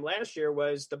thing with him last year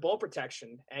was the ball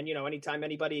protection. And, anytime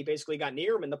anybody basically got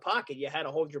near him in the pocket, you had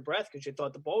to hold your breath because you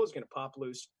thought the ball was going to pop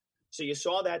loose. So you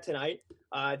saw that tonight.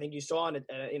 I think you saw,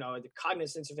 the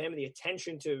cognizance of him and the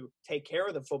attention to take care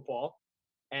of the football.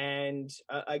 And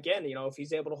again, if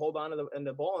he's able to hold on to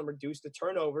the ball and reduce the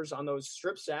turnovers on those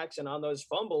strip sacks and on those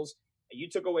fumbles, you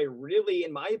took away really,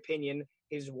 in my opinion,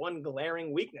 his one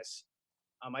glaring weakness.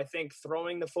 I think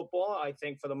throwing the football, I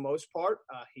think for the most part,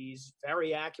 he's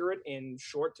very accurate in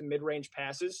short to mid-range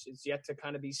passes. It's yet to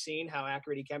kind of be seen how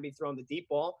accurate he can be throwing the deep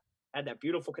ball. Had that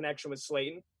beautiful connection with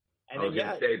Slayton. And I was going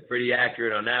to say pretty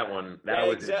accurate on that one. That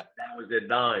was a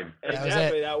dime.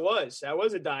 Exactly, that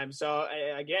was a dime. So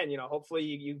again, hopefully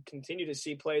you continue to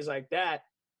see plays like that.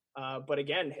 But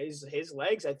again, his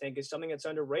legs, I think, is something that's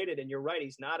underrated. And you're right,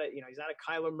 he's not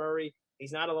a Kyler Murray,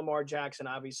 he's not a Lamar Jackson,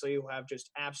 obviously, who have just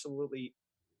absolutely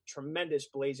tremendous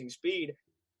blazing speed.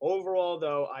 Overall,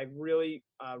 though, I really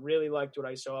liked what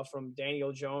I saw from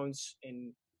Daniel Jones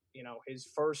in his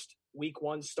first week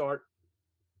 1 start.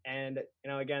 And,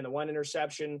 again, the one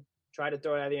interception, tried to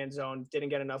throw it out of the end zone, didn't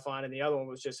get enough on, and the other one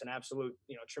was just an absolute,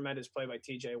 tremendous play by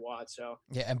TJ Watt. So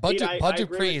yeah, and Bud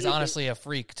Dupree is honestly a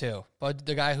freak too. Bud,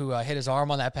 the guy who hit his arm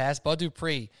on that pass, Bud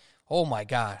Dupree, oh my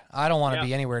God, I don't want to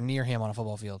be anywhere near him on a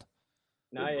football field.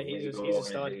 No, he's a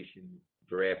stud.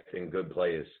 Drafting good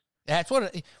players. That's why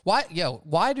do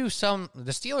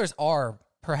the Steelers are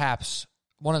perhaps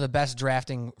one of the best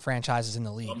drafting franchises in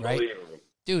the league, right?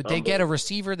 Dude, they get a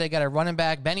receiver, they got a running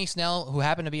back, Benny Snell, who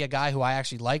happened to be a guy who I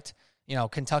actually liked,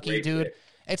 Kentucky Great dude. pick.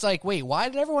 It's like, wait, why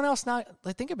did everyone else not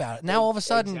think about it? Now all of a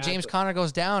sudden, James Conner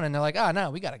goes down, and they're like, oh, no,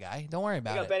 we got a guy. Don't worry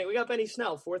about it. We got Benny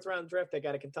Snell, 4th round draft pick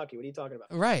out of Kentucky. What are you talking about?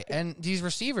 Right, and these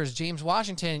receivers, James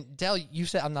Washington, Dell, you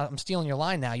said, I'm stealing your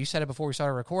line now. You said it before we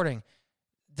started recording.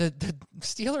 The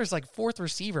Steelers, 4th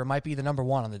receiver might be the number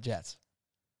 1 on the Jets.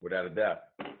 Without a doubt.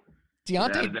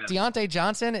 Deontay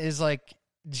Johnson is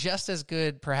just as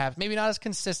good, perhaps. Maybe not as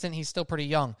consistent. He's still pretty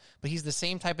young, but he's the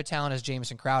same type of talent as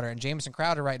Jamison Crowder. And Jamison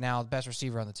Crowder right now, the best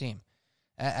receiver on the team.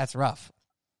 That's rough.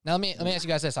 Now, let me ask you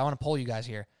guys this. I want to poll you guys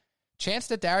here. Chance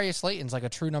that Darius Slayton's a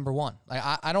true number 1.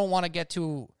 I don't want to get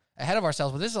too ahead of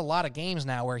ourselves, but this is a lot of games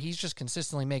now where he's just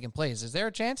consistently making plays. Is there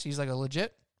a chance he's a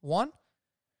legit 1?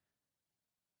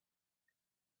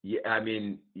 Yeah, I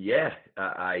mean,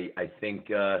 I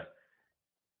think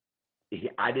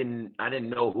I didn't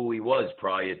know who he was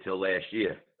prior to last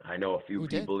year. I know a few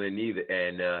people didn't either,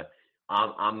 and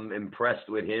I'm impressed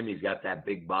with him. He's got that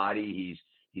big body.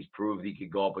 He's proved he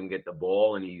could go up and get the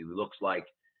ball, and he looks like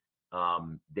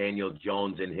Daniel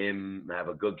Jones and him have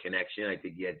a good connection. I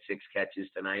think he had 6 catches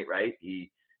tonight, right?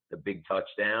 The big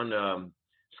touchdown.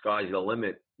 Sky's the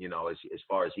limit, as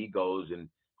far as he goes, and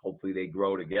hopefully they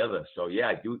grow together. So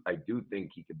yeah, I do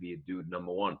think he could be a dude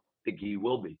number 1. I think he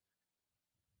will be.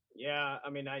 Yeah, I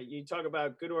mean, you talk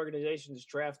about good organizations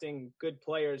drafting good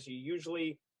players. You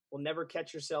usually will never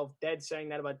catch yourself dead saying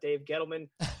that about Dave Gettleman.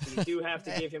 You do have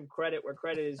to give him credit where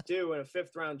credit is due. And a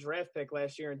 5th round draft pick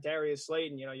last year in Darius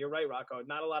Slayton, you're right, Rocco.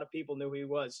 Not a lot of people knew who he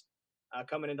was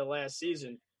coming into last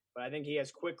season. But I think he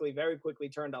has very quickly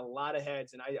turned a lot of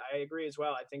heads. And I agree as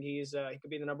well. I think he could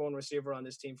be the number 1 receiver on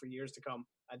this team for years to come.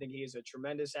 I think he is a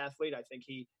tremendous athlete. I think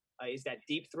he is that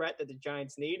deep threat that the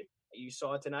Giants need. You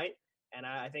saw it tonight. And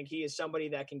I think he is somebody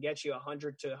that can get you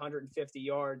 100 to 150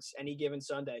 yards any given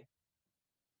Sunday.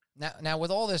 Now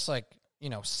with all this,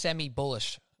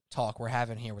 semi-bullish talk we're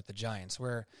having here with the Giants,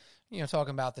 we're,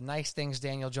 talking about the nice things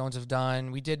Daniel Jones have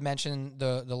done. We did mention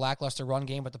the lackluster run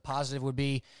game, but the positive would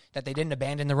be that they didn't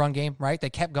abandon the run game, right? They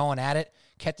kept going at it,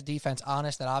 kept the defense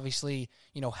honest. That obviously,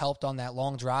 helped on that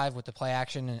long drive with the play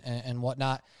action and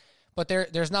whatnot. But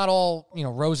there's not all,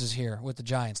 roses here with the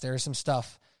Giants. There is some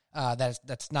stuff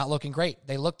that's not looking great.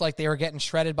 They looked like they were getting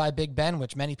shredded by Big Ben,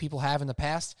 which many people have in the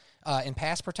past, in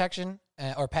pass protection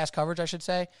or pass coverage, I should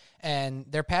say. And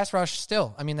their pass rush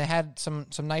still, I mean, they had some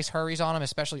nice hurries on them,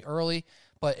 especially early,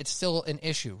 but it's still an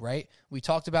issue, right? We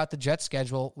talked about the Jets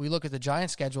schedule. We look at the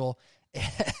Giants schedule.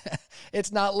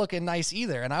 It's not looking nice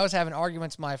either. And I was having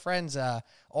arguments with my friends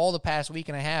all the past week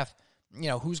and a half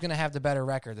who's going to have the better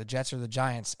record, the Jets or the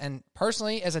Giants? And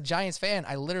personally, as a Giants fan,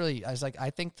 I was like, I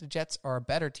think the Jets are a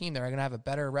better team. They're going to have a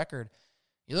better record.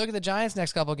 You look at the Giants'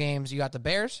 next couple of games, you got the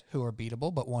Bears, who are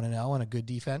beatable, but 1-0 and a good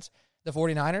defense. The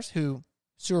 49ers, who,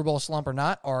 Super Bowl slump or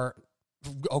not, are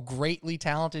a greatly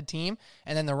talented team.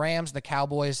 And then the Rams, the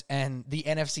Cowboys, and the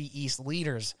NFC East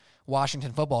leaders,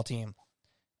 Washington football team.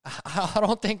 I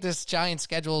don't think this Giants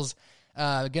schedule's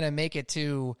going to make it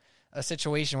to a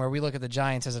situation where we look at the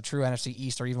Giants as a true NFC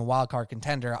East or even wildcard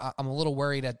contender. I'm a little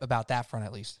worried about that front,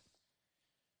 at least.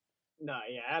 No,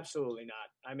 yeah, absolutely not.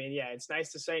 I mean, yeah, it's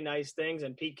nice to say nice things.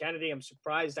 And Pete Kennedy, I'm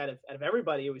surprised that out of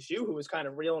everybody, it was you who was kind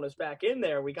of reeling us back in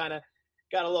there. We kind of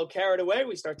got a little carried away.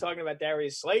 We start talking about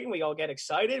Darius Slayton. We all get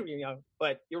excited,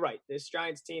 but you're right. This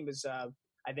Giants team is, I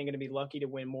think, going to be lucky to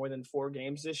win more than 4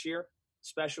 games this year,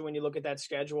 especially when you look at that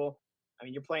schedule. I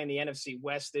mean, you're playing the NFC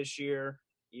West this year.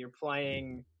 You're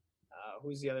playing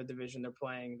who's the other division they're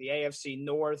playing? The AFC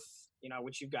North,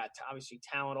 which you've got obviously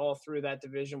talent all through that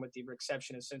division with the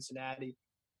exception of Cincinnati.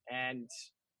 And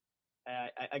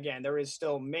again, there is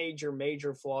still major,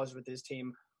 major flaws with this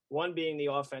team. One being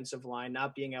the offensive line,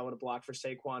 not being able to block for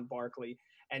Saquon Barkley.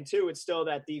 And 2, it's still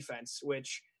that defense,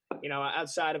 which,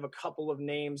 outside of a couple of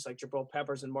names like Jabril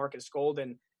Peppers and Marcus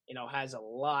Golden, has a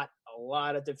lot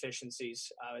of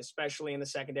deficiencies, especially in the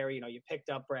secondary. You picked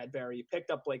up Bradbury, you picked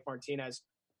up Blake Martinez,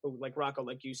 who, like Rocco,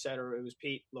 like you said, or it was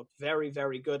Pete, looked very,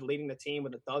 very good, leading the team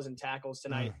with 12 tackles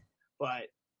tonight. But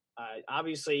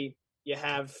obviously, you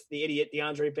have the idiot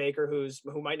DeAndre Baker,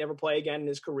 who might never play again in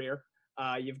his career.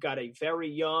 You've got a very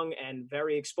young and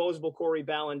very exposable Corey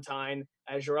Ballantyne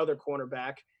as your other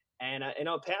cornerback, and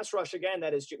a pass rush again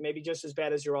that is maybe just as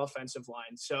bad as your offensive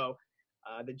line. So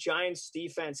the Giants'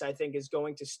 defense, I think, is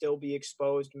going to still be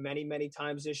exposed many, many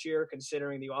times this year,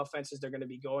 considering the offenses they're going to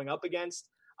be going up against.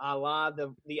 A la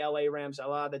the LA Rams, a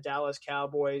la the Dallas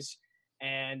Cowboys,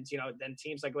 and then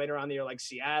teams like later on the year like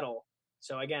Seattle.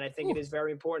 So again, I think it is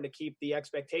very important to keep the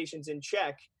expectations in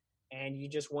check, and you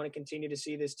just want to continue to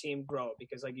see this team grow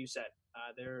because, like you said,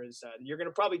 you're going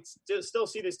to probably still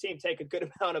see this team take a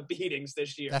good amount of beatings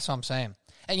this year. That's what I'm saying.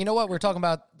 And you know what we're talking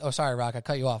about? Oh, sorry, Rock, I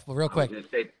cut you off. But real quick, I was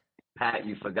going to say, Pat,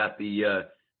 you forgot the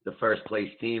first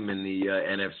place team in the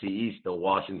NFC East, the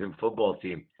Washington football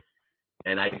team.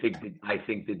 And I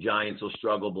think the Giants will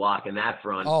struggle blocking that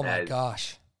front. Oh my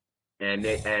gosh!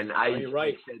 You're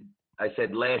right. I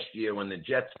said last year when the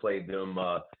Jets played them,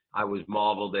 I was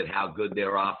marveled at how good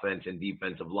their offense and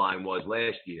defensive line was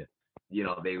last year.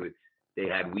 They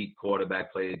had weak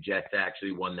quarterback play. The Jets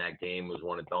actually won that game. It was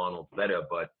one of Donald's better,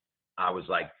 but I was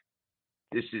like,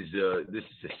 this is a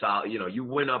solid. You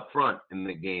win up front in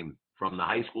the game from the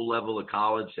high school level to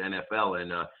college to NFL,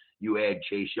 and you add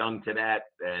Chase Young to that,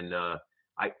 and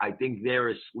I think they're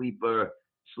a sleeper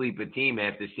team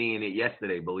after seeing it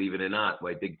yesterday, believe it or not.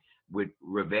 I think with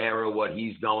Rivera, what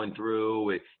he's going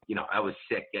through, I was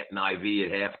sick getting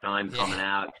IV at halftime coming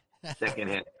out, second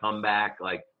half comeback.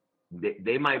 Like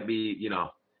they might be,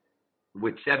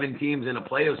 with 7 teams in the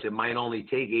playoffs, it might only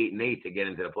take 8 and 8 to get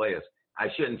into the playoffs. I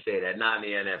shouldn't say that, not in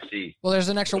the NFC. Well, there's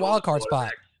an extra wild card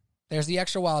spot. There's the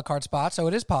extra wild card spot, so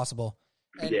it is possible.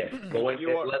 But let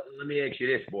me ask you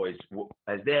this, boys.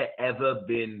 Has there ever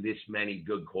been this many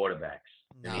good quarterbacks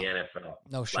in the NFL?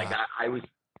 No shot. Like I was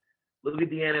 – look at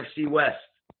the NFC West.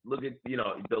 Look at,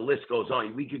 the list goes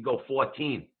on. We could go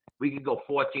 14. We could go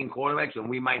 14 quarterbacks, and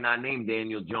we might not name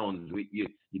Daniel Jones. You're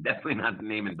definitely not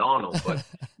naming Donald, but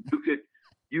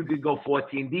you could go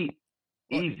 14 deep.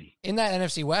 Easy. In that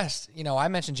NFC West, I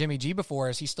mentioned Jimmy G before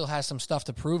as he still has some stuff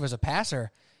to prove as a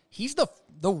passer. He's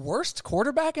the worst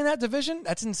quarterback in that division.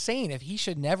 That's insane. If he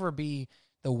should never be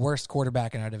the worst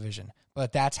quarterback in our division,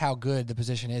 but that's how good the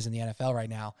position is in the NFL right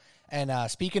now. And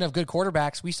speaking of good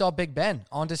quarterbacks, we saw Big Ben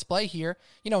on display here,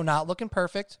 not looking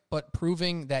perfect, but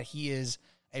proving that he is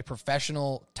a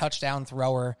professional touchdown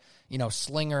thrower,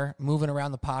 slinger, moving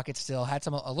around the pocket still. Had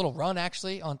a little run,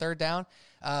 actually, on third down.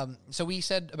 So we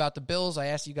said about the Bills, I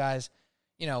asked you guys,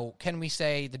 can we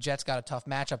say the Jets got a tough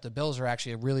matchup? The Bills are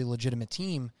actually a really legitimate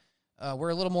team. We're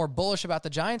a little more bullish about the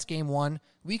Giants game 1.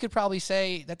 We could probably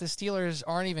say that the Steelers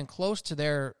aren't even close to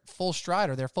their full stride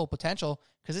or their full potential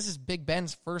because this is Big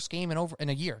Ben's first game in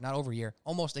a year, not over a year,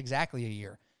 almost exactly a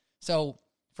year. So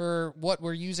for what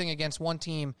we're using against one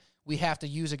team, we have to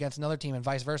use against another team and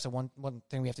vice versa. One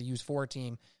thing we have to use for a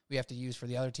team, we have to use for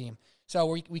the other team. So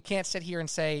we can't sit here and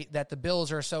say that the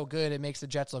Bills are so good it makes the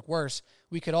Jets look worse.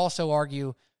 We could also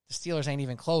argue the Steelers ain't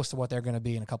even close to what they're going to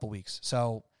be in a couple weeks.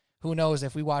 So who knows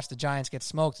if we watch the Giants get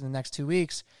smoked in the next 2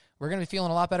 weeks, we're going to be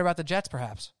feeling a lot better about the Jets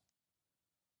perhaps.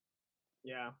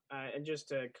 Yeah, and just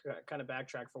to kind of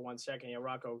backtrack for 1 second,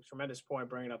 Rocco, tremendous point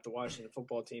bringing up the Washington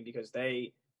football team because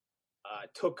they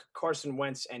took Carson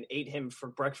Wentz and ate him for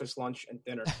breakfast, lunch, and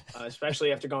dinner,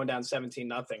 especially after going down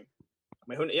 17-0. I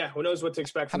mean, who knows what to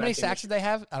expect How from many that team. sacks did they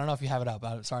have? I don't know if you have it up.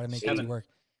 I'm sorry to make it work.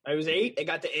 It was 8. They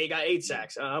got 8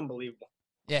 sacks. Unbelievable.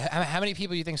 Yeah, how many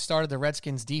people do you think started the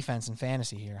Redskins defense in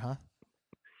fantasy here, huh?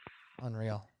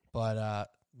 Unreal. But,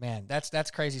 man,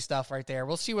 that's crazy stuff right there.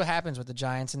 We'll see what happens with the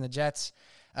Giants and the Jets.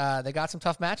 They got some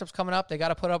tough matchups coming up. They got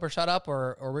to put up or shut up,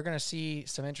 or we're going to see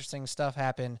some interesting stuff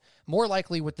happen. More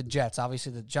likely with the Jets.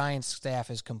 Obviously, the Giants staff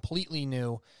is completely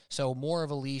new, so more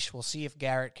of a leash. We'll see if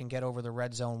Garrett can get over the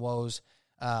red zone woes,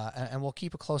 and we'll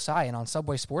keep a close eye. And on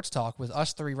Subway Sports Talk with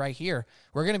us three right here,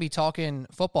 we're going to be talking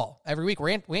football every week.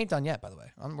 We ain't done yet, by the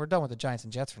way. We're done with the Giants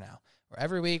and Jets for now.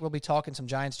 Every week we'll be talking some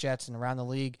Giants, Jets, and around the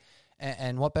league.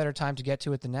 And what better time to get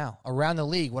to it than now? Around the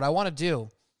league, what I want to do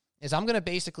is I'm going to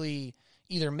basically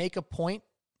either make a point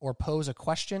or pose a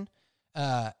question,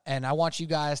 and I want you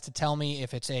guys to tell me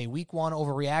if it's a week one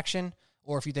overreaction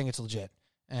or if you think it's legit.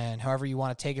 And however you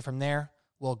want to take it from there,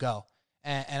 we'll go.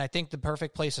 And I think the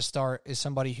perfect place to start is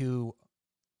somebody who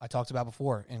I talked about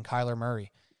before in Kyler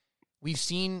Murray. We've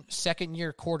seen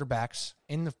second-year quarterbacks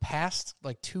in the past,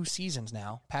 2 seasons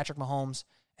now, Patrick Mahomes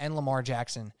and Lamar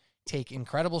Jackson, take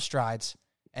incredible strides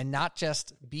and not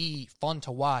just be fun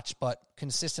to watch, but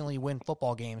consistently win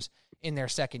football games in their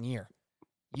second year.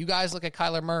 You guys look at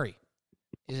Kyler Murray.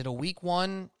 Is it a week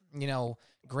one,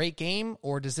 great game,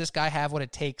 or does this guy have what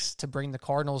it takes to bring the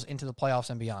Cardinals into the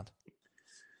playoffs and beyond?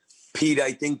 Pete,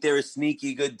 I think they're a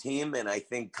sneaky good team, and I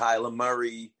think Kyler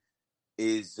Murray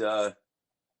is a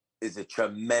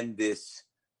tremendous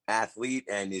athlete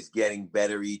and is getting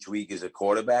better each week as a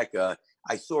quarterback.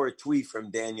 I saw a tweet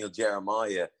from Daniel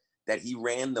Jeremiah that he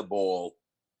ran the ball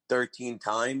 13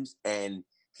 times and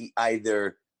he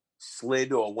either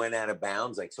slid or went out of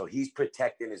bounds. So he's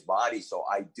protecting his body. So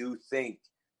I do think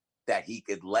that he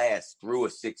could last through a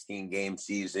 16-game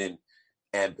season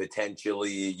and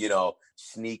potentially,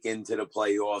 sneak into the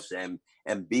playoffs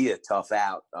and be a tough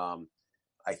out.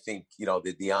 I think,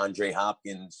 the DeAndre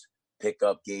Hopkins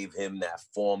pickup gave him that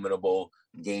formidable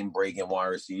game-breaking wide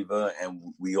receiver,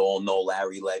 and we all know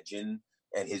Larry Legend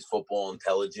and his football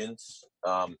intelligence.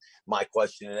 My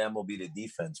question to them will be the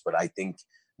defense, but I think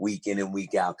week in and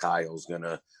week out, Kyle's going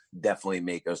to definitely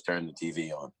make us turn the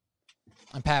TV on.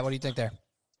 And Pat, what do you think there?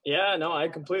 Yeah, no, I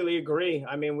completely agree.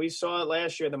 I mean, we saw it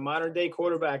last year. The modern-day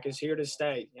quarterback is here to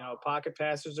stay. Pocket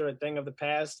passes are a thing of the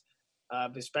past,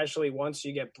 especially once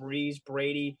you get Breeze,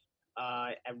 Brady,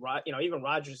 and even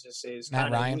Rodgers is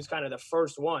kind of he was kind of the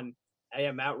first one.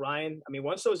 Yeah, Matt Ryan. I mean,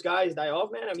 once those guys die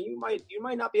off, man, I mean, you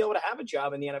might not be able to have a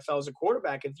job in the NFL as a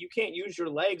quarterback if you can't use your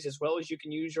legs as well as you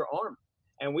can use your arm.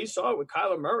 And we saw it with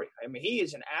Kyler Murray. I mean, he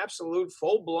is an absolute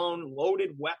full-blown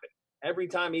loaded weapon every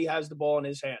time he has the ball in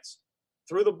his hands.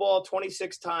 Threw the ball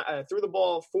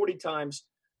 40 times,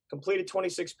 completed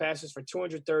 26 passes for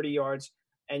 230 yards.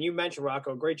 And you mentioned,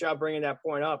 Rocco, great job bringing that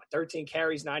point up. 13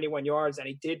 carries, 91 yards, and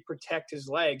he did protect his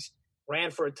legs,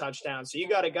 ran for a touchdown. So you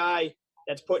got a guy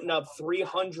that's putting up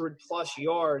 300-plus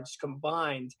yards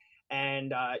combined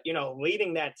and,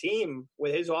 leading that team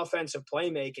with his offensive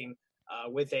playmaking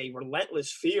with a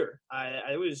relentless fear.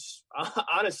 It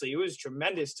was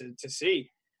tremendous to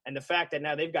see. And the fact that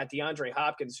now they've got DeAndre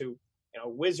Hopkins, who,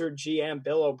 Wizard GM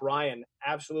Bill O'Brien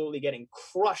absolutely getting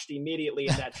crushed immediately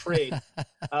in that trade.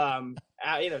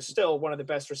 Still one of the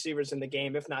best receivers in the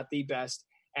game, if not the best.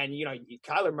 And,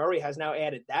 Kyler Murray has now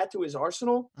added that to his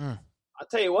arsenal. I'll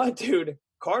tell you what, dude,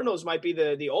 Cardinals might be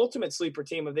the ultimate sleeper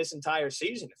team of this entire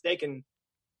season. If they can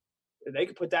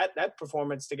put that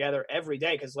performance together every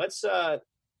day. Because let's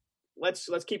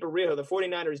keep it real. The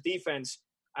 49ers defense,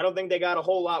 I don't think they got a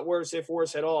whole lot worse, if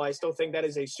worse at all. I still think that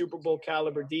is a Super Bowl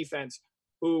caliber defense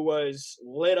who was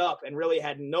lit up and really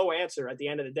had no answer at the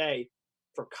end of the day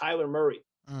for Kyler Murray.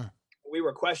 We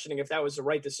were questioning if that was the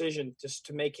right decision just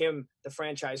to make him the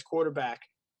franchise quarterback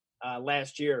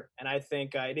last year. And I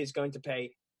think it is going to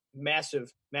pay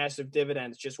massive, massive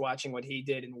dividends just watching what he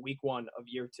did in week one of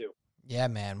year 2. Yeah,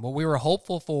 man. What we were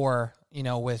hopeful for,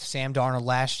 with Sam Darnold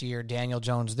last year, Daniel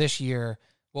Jones this year,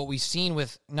 what we've seen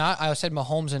with I said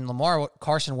Mahomes and Lamar,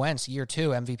 Carson Wentz, year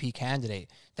 2 MVP candidate.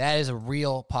 That is a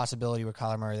real possibility with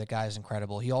Kyler Murray. That guy is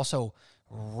incredible. He also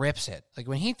rips it.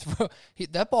 When he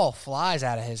that ball flies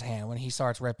out of his hand when he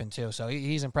starts ripping too. So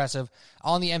he's impressive.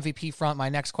 On the MVP front, my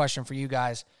next question for you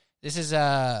guys. This is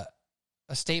a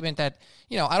statement that,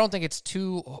 I don't think it's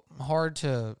too hard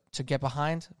to get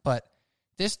behind, but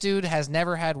this dude has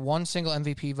never had one single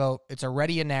MVP vote. It's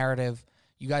already a narrative.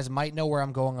 You guys might know where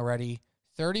I'm going already.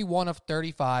 31 of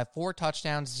 35, 4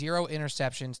 touchdowns, 0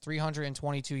 interceptions,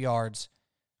 322 yards.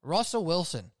 Russell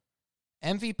Wilson,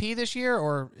 MVP this year,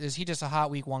 or is he just a hot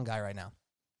week 1 guy right now?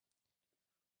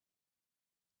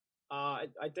 I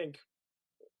think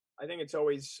it's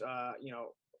always,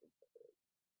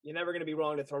 you're never going to be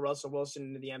wrong to throw Russell Wilson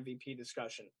into the MVP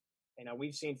discussion.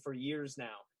 We've seen for years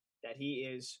now that he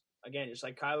is, again, just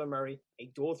like Kyler Murray, a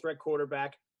dual threat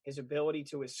quarterback. His ability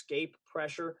to escape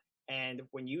pressure, and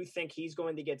when you think he's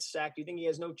going to get sacked, you think he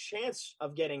has no chance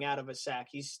of getting out of a sack.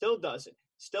 He still does it,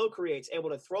 still creates, able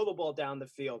to throw the ball down the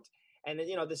field. And the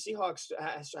Seahawks,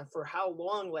 for how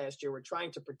long last year, were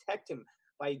trying to protect him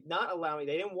by not allowing.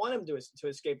 They didn't want him to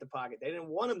escape the pocket. They didn't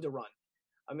want him to run.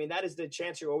 I mean, that is the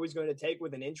chance you're always going to take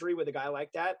with an injury with a guy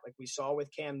like that, like we saw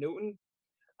with Cam Newton.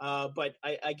 But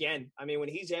when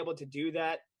he's able to do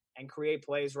that and create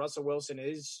plays, Russell Wilson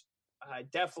is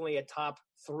definitely a top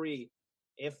 3,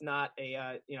 if not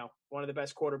one of the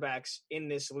best quarterbacks in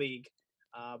this league.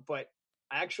 But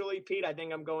actually, Pete, I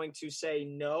think I'm going to say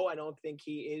no. I don't think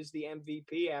he is the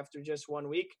MVP after just 1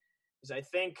 week, because I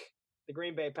think the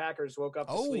Green Bay Packers woke up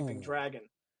the sleeping dragon.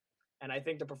 And I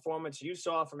think the performance you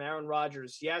saw from Aaron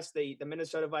Rodgers, yes, the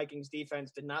Minnesota Vikings defense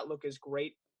did not look as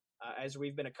great as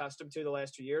we've been accustomed to the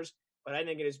last 2 years. But I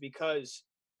think it is because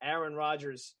Aaron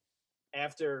Rodgers,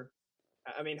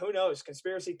 who knows?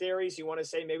 Conspiracy theories, you want to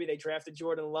say maybe they drafted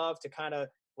Jordan Love to kind of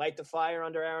light the fire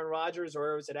under Aaron Rodgers,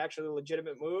 or was it actually a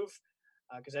legitimate move?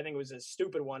 Because I think it was a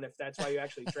stupid one if that's why you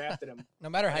actually drafted him. No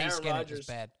matter how you skin it, it's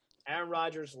bad. Aaron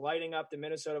Rodgers lighting up the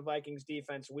Minnesota Vikings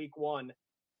defense week 1.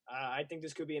 I think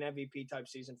this could be an MVP type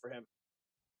season for him.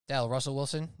 Dell, Russell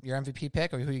Wilson, your MVP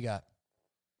pick, or who you got?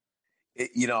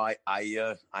 I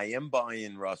am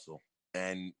buying Russell,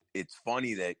 and it's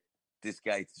funny that this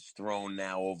guy's thrown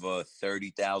now over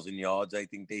 30,000 yards. I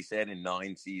think they said in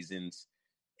 9 seasons,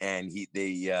 and he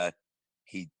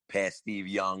passed Steve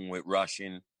Young with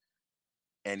rushing,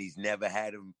 and he's never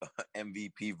had an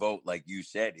MVP vote, like you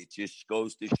said. It just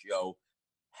goes to show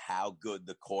how good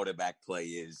the quarterback play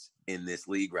is in this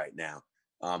league right now.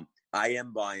 I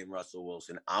am buying Russell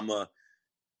Wilson. I'm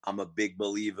a big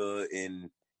believer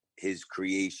in his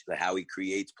creation, how he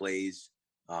creates plays.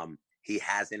 He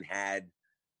hasn't had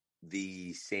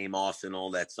the same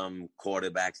arsenal that some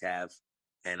quarterbacks have,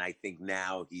 and I think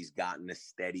now he's gotten a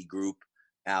steady group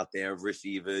out there of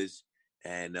receivers.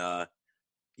 And I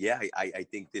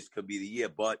think this could be the year,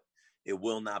 but it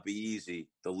will not be easy.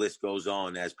 The list goes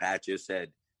on. As Pat just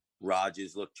said,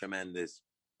 Rodgers looked tremendous.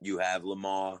 You have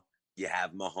Lamar, you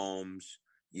have Mahomes,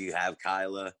 you have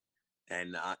Kyler,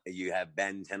 and you have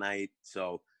Ben tonight.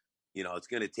 So, it's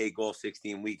going to take all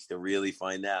 16 weeks to really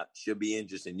find out. Should be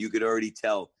interesting. You could already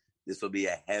tell this will be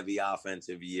a heavy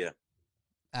offensive year.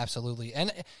 Absolutely.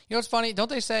 And it's funny, don't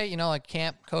they say, like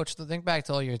camp coach, think back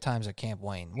to all your times at Camp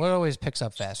Wayne. What always picks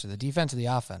up faster, the defense or the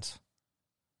offense?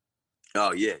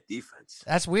 Oh, yeah, defense.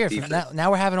 That's weird.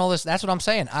 Now we're having all this. That's what I'm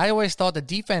saying. I always thought the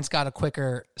defense got a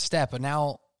quicker step, but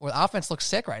now the offense looks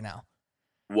sick right now.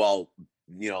 Well,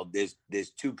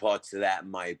 there's 2 parts to that, in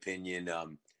my opinion.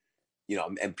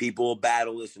 And people will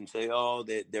battle this and say, oh,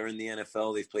 they're in the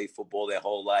NFL. They've played football their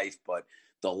whole life. But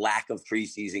the lack of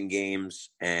preseason games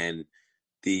and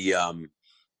the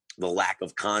lack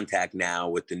of contact now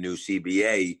with the new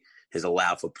CBA has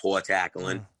allowed for poor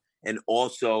tackling. And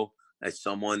also, as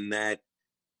someone that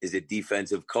is a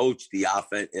defensive coach,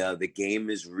 the game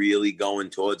is really going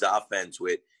towards offense.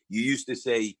 You used to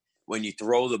say when you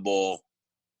throw the ball,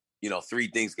 3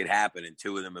 things could happen and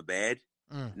 2 of them are bad.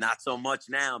 Not so much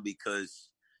now, because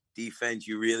defense,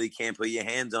 you really can't put your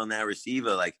hands on that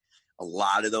receiver. Like a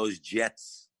lot of those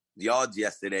Jets yards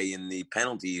yesterday in the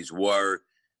penalties were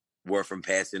from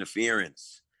pass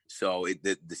interference. So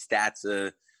the stats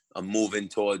are moving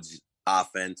towards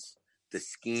offense. The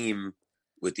scheme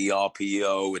with the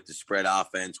RPO, with the spread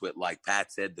offense, with, like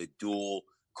Pat said, the dual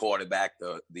quarterback,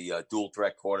 the dual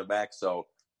threat quarterback. So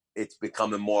it's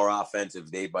becoming more offensive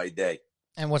day by day.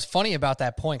 And what's funny about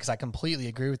that point, because I completely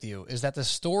agree with you, is that the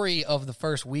story of the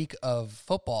first week of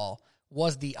football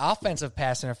was the offensive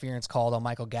pass interference called on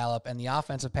Michael Gallup and the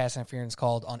offensive pass interference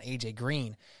called on A.J.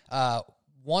 Green.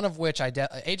 One of which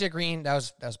A.J. Green,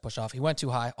 that was push off. He went too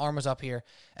high. Arm was up here.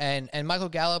 And Michael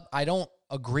Gallup, I don't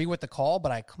agree with the call,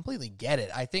 but I completely get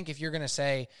it. I think if you're going to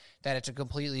say that it's a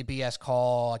completely BS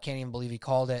call, I can't even believe he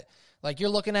called it. Like, you're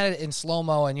looking at it in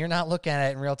slow-mo, and you're not looking at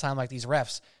it in real time like these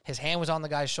refs. His hand was on the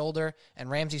guy's shoulder, and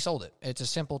Ramsey sold it. It's a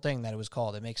simple thing that it was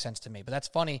called. It makes sense to me. But that's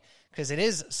funny because it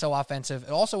is so offensive.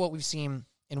 And also what we've seen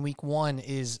in week 1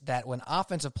 is that when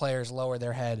offensive players lower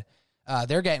their head,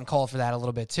 they're getting called for that a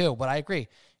little bit too. But I agree.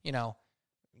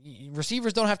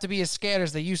 receivers don't have to be as scared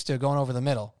as they used to going over the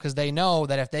middle, because they know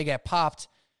that if they get popped,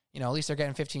 at least they're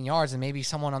getting 15 yards, and maybe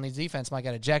someone on the defense might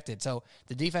get ejected. So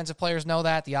the defensive players know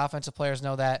that, the offensive players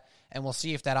know that, and we'll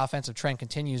see if that offensive trend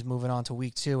continues moving on to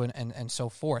week 2 and so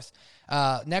forth.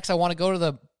 Next, I want to go to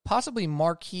the possibly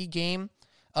marquee game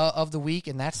of the week,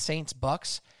 and that's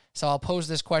Saints-Bucks. So I'll pose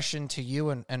this question to you,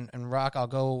 and Rock, I'll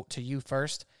go to you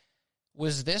first.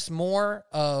 Was this more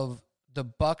of the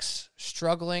Bucks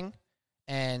struggling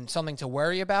and something to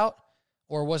worry about,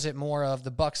 or was it more of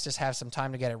the Bucks just have some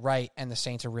time to get it right and the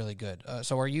Saints are really good?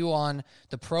 So are you on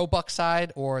the pro Bucks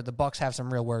side, or the Bucks have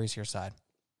some real worries here side?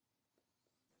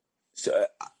 So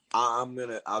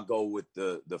I'll go with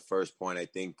the first point. I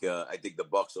think the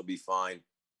Bucks will be fine.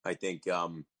 I think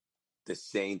the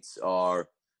Saints are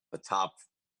a top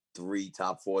 3,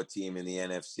 top 4 team in the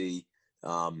NFC.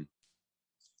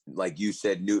 Like you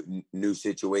said, new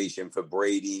situation for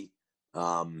Brady.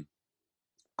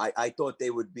 I thought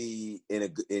they would be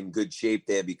in good shape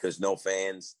there because no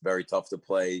fans, very tough to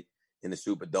play in the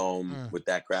Superdome with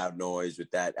that crowd noise,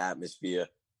 with that atmosphere.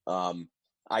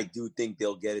 I do think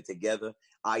they'll get it together.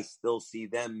 I still see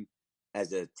them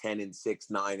as a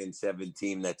 10-6, 9-7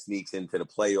 team that sneaks into the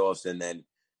playoffs. And then,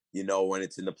 when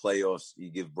it's in the playoffs, you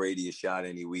give Brady a shot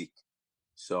any week.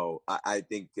 So I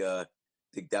think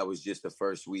that was just the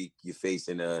first week. You're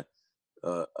facing a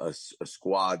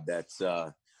squad that's,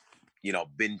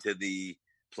 been to the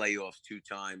playoffs 2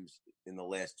 times in the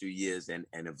last 2 years and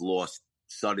have lost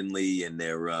suddenly, and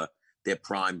they're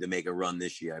primed to make a run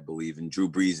this year, I believe. And Drew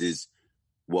Brees is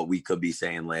what we could be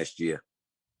saying last year.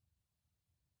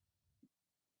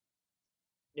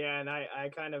 Yeah, and I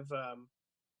kind of,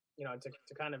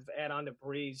 to kind of add on to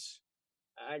Brees,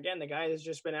 again, the guy has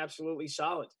just been absolutely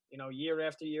solid, year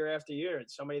after year after year.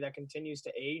 It's somebody that continues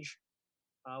to age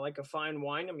like a fine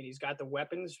wine. I mean, he's got the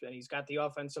weapons, and he's got the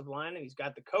offensive line, and he's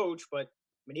got the coach, but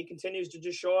he continues to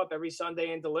just show up every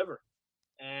Sunday and deliver.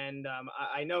 And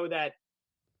I know that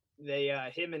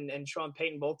him and Sean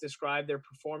Payton both described their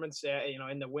performance,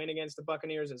 in the win against the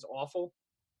Buccaneers as awful.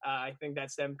 I think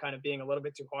that's them kind of being a little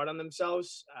bit too hard on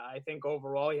themselves. I think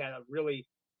overall he had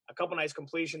a couple nice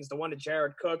completions. The one to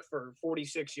Jared Cook for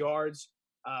 46 yards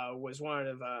was one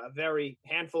of a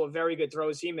handful of very good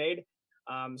throws he made.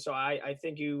 So I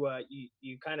think you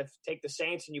kind of take the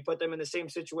Saints and you put them in the same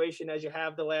situation as you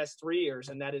have the last 3 years,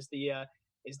 and that is the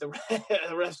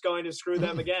refs going to screw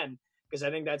them again, because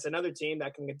I think that's another team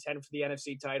that can contend for the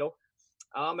NFC title.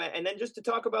 And then just to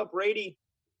talk about Brady,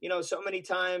 so many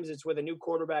times it's with a new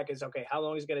quarterback is, okay, how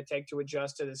long is it going to take to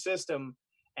adjust to the system?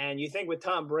 And you think with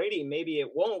Tom Brady, maybe it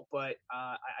won't, but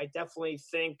I definitely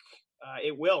think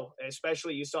it will.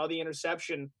 Especially you saw the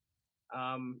interception,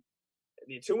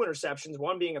 the 2 interceptions,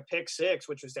 one being a pick 6,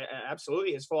 which was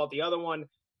absolutely his fault. The other one,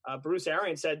 Bruce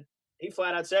Arians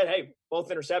flat out said, hey, both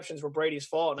interceptions were Brady's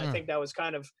fault. And I think that was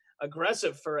kind of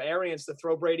aggressive for Arians to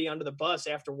throw Brady under the bus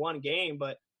after one game.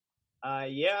 But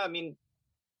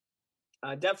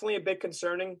definitely a bit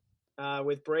concerning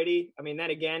with Brady. I mean,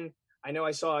 then again, I know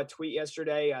I saw a tweet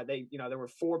yesterday. There were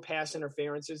 4 pass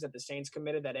interferences that the Saints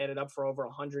committed that added up for over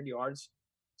 100 yards.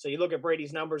 So you look at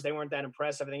Brady's numbers, they weren't that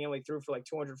impressive. I think he only threw for like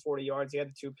 240 yards. He had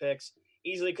the 2 picks.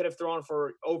 Easily could have thrown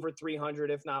for over 300,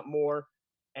 if not more.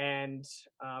 And,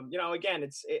 again,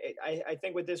 I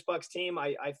think with this Bucs team,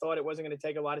 I thought it wasn't going to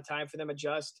take a lot of time for them to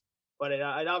adjust, but it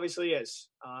obviously is.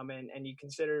 And you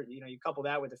consider, you couple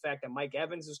that with the fact that Mike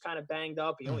Evans is kind of banged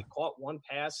up. He only caught 1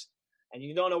 pass. And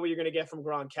you don't know what you're going to get from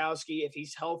Gronkowski. If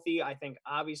he's healthy, I think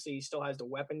obviously he still has the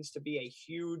weapons to be a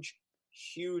huge,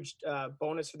 huge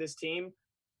bonus for this team.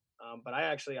 But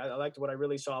I liked what I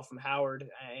really saw from Howard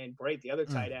and Brate, the other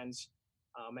tight ends.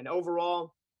 And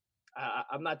overall,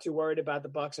 I'm not too worried about the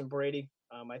Bucs and Brady.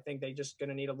 I think they're just going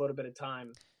to need a little bit of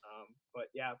time. But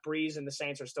yeah, Breeze and the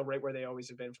Saints are still right where they always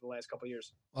have been for the last couple of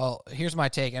years. Well, here's my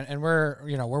take, and we're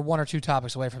 1 or 2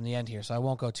 topics away from the end here, so I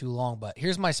won't go too long. But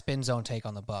here's my spin zone take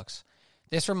on the Bucs.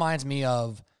 This reminds me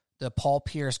of the Paul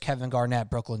Pierce, Kevin Garnett,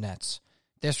 Brooklyn Nets.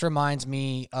 This reminds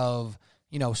me of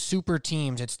super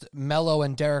teams. It's Melo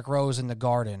and Derrick Rose in the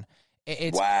Garden.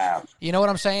 It's, wow. You know what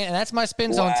I'm saying? And that's my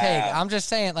spin zone take. I'm just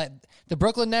saying, like, the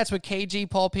Brooklyn Nets with KG,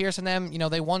 Paul Pierce, and them,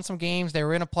 they won some games. They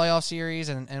were in a playoff series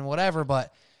and whatever,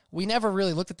 but we never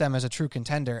really looked at them as a true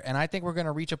contender. And I think we're going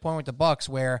to reach a point with the Bucs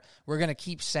where we're going to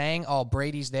keep saying, oh,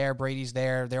 Brady's there.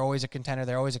 They're always a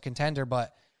contender.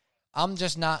 But I'm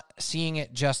just not seeing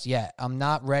it just yet. I'm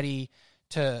not ready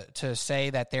to say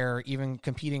that they're even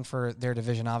competing for their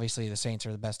division. Obviously, the Saints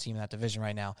are the best team in that division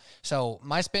right now. So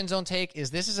my spin zone take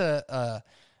is this is a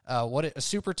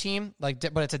super team, but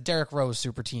it's a Derrick Rose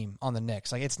super team on the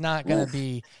Knicks. Like, it's not going to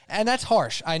be, and that's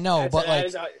harsh, I know, but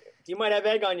like You might have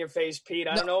egg on your face, Pete.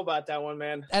 I No. don't know about that one,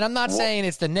 man. And I'm not saying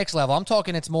it's the Knicks level. I'm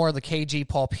talking it's more the KG,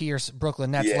 Paul Pierce,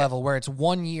 Brooklyn Nets level, where it's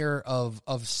 1 year of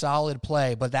solid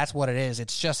play, but that's what it is.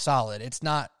 It's just solid. It's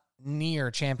not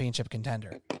near championship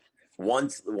contender.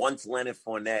 Once Leonard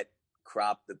Fournette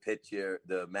cropped the picture,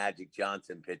 the Magic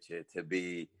Johnson picture, to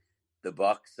be the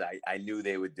Bucks, I knew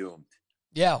they were doomed.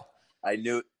 Yeah. I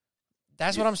knew.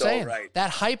 That's what I'm saying. Right.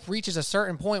 That hype reaches a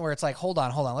certain point where it's like, hold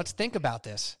on. Let's think about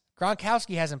this.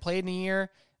 Gronkowski hasn't played in a year.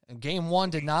 Game 1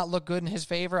 did not look good in his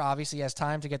favor. Obviously, he has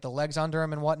time to get the legs under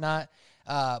him and whatnot.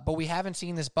 But we haven't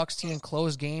seen this Bucks team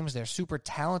close games. They're super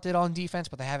talented on defense,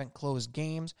 but they haven't closed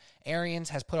games. Arians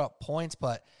has put up points,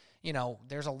 but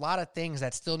there's a lot of things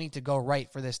that still need to go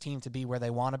right for this team to be where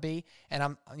they want to be.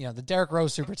 And the Derrick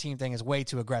Rose super team thing is way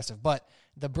too aggressive, but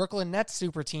the Brooklyn Nets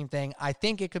super team thing, I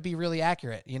think it could be really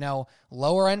accurate.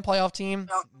 Lower end playoff team,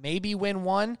 maybe win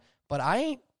one, but I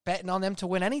ain't betting on them to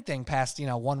win anything past,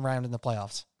 one round in the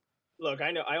playoffs. Look,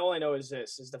 all I know is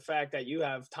the fact that you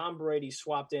have Tom Brady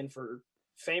swapped in for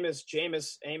famous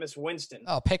Jameis Winston.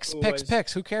 Oh, picks.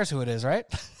 Who cares who it is, right?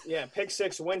 Yeah, pick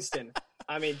 6 Winston.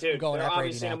 I mean, dude, they're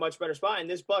obviously in a much better spot. And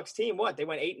this Bucks team, they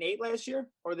went 8-8 last year,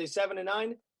 or they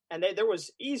 7-9, and there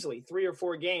was easily 3 or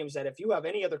 4 games that if you have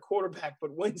any other quarterback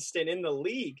but Winston in the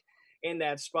league in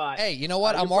that spot. Hey, you know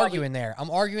what? I'm arguing there.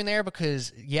 I'm arguing there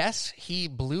because yes, he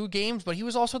blew games, but he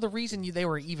was also the reason they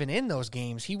were even in those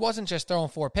games. He wasn't just throwing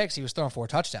 4 picks; he was throwing 4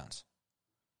 touchdowns.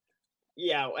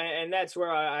 Yeah, and that's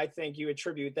where I think you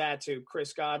attribute that to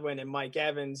Chris Godwin and Mike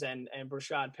Evans and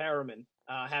Brashad Perriman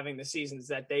having the seasons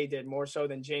that they did, more so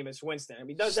than Jameis Winston. I mean,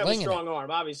 he does have a strong arm.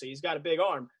 Obviously, he's got a big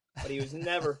arm, but he was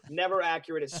never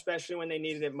accurate, especially when they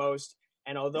needed it most.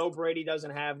 And although Brady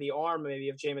doesn't have the arm maybe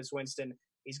of Jameis Winston,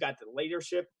 he's got the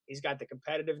leadership, he's got the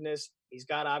competitiveness, he's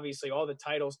got obviously all the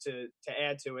titles to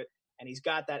add to it, and he's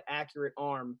got that accurate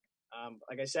arm.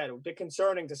 Like I said, it was a bit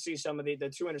concerning to see some of the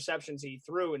 2 interceptions he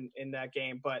threw in that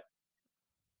game. But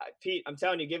Pete, I'm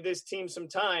telling you, give this team some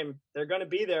time. They're going to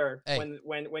be there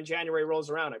when January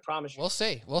rolls around. I promise you.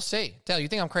 We'll see. Tell you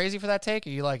think I'm crazy for that take, or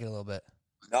you like it a little bit?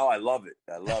 No, I love it.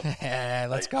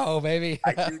 Let's go, baby.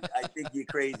 I think you're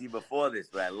crazy before this,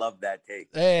 but I love that take.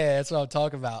 Yeah, that's what I'm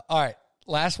talking about. All right,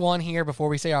 last one here before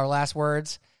we say our last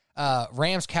words.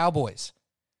 Rams Cowboys.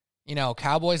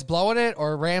 Cowboys blowing it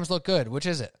or Rams look good? Which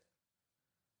is it?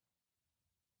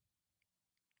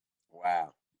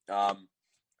 Wow.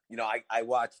 I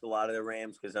watched a lot of the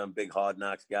Rams because I'm a big Hard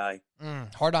Knocks guy.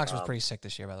 Hard Knocks was pretty sick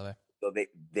this year, by the way. So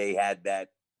they had that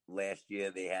last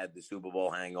year. They had the Super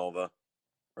Bowl hangover,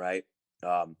 right?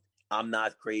 I'm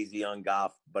not crazy on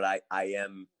Goff, but I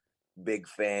am big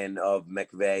fan of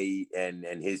McVay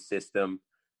and his system.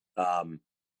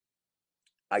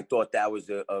 I thought that was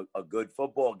a good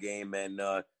football game, and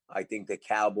I think the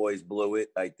Cowboys blew it.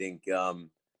 I think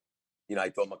I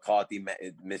thought McCarthy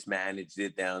mismanaged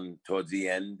it down towards the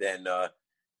end, and I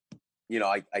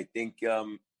think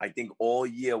all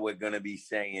year we're going to be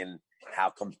saying how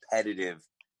competitive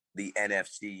the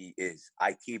NFC is.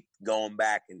 I keep going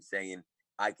back and saying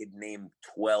I could name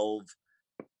 12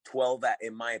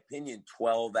 in my opinion,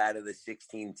 12 out of the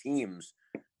 16 teams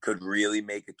could really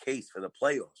make a case for the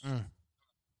playoffs.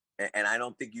 And I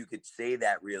don't think you could say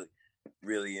that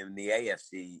really in the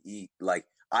AFC. Like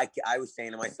I was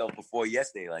saying to myself before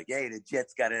yesterday, like, hey, the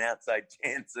Jets got an outside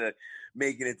chance of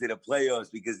making it to the playoffs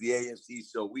because the AFC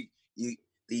is so weak. The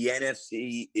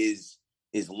NFC is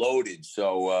loaded.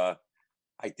 So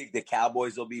I think the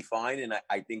Cowboys will be fine. And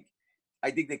I think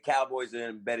the Cowboys are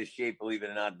in better shape, believe it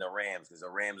or not, than the Rams, because the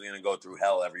Rams are going to go through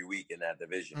hell every week in that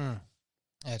division.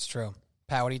 That's true.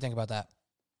 Pat, what do you think about that?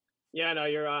 Yeah, no,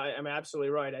 you're I'm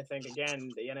absolutely right. I think,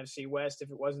 again, the NFC West, if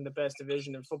it wasn't the best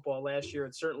division in football last year,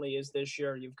 it certainly is this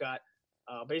year. You've got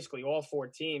basically all 4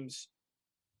 teams,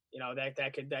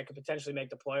 that could potentially make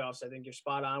the playoffs. I think you're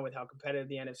spot on with how competitive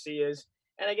the NFC is.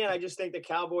 And again, I just think the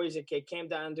Cowboys, it came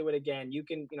down to it again. You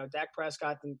can, Dak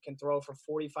Prescott can throw for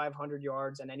 4,500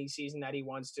 yards in any season that he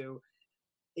wants to.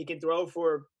 He can throw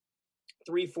for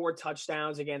 3-4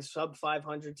 touchdowns against sub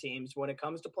 500 teams. When it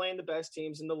comes to playing the best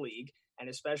teams in the league, and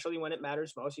especially when it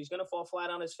matters most, he's going to fall flat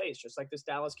on his face, just like this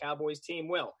Dallas Cowboys team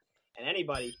will. And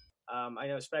anybody, I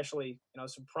know especially,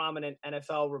 some prominent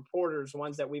NFL reporters,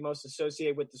 ones that we most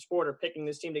associate with the sport, are picking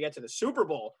this team to get to the Super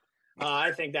Bowl.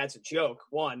 I think that's a joke,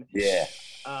 one. Yeah.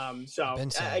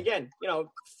 Again,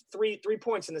 3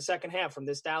 points in the second half from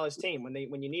this Dallas team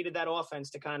when you needed that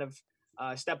offense to kind of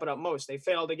step it up most. They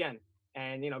failed again.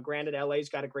 And, granted, LA's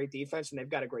got a great defense and they've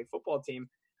got a great football team.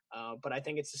 But I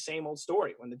think it's the same old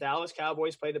story. When the Dallas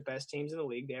Cowboys play the best teams in the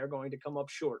league, they are going to come up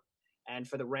short. And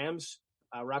for the Rams,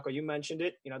 Rocco, you mentioned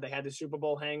it. They had the Super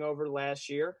Bowl hangover last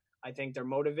year. I think they're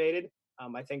motivated.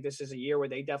 I think this is a year where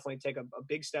they definitely take a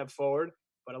big step forward,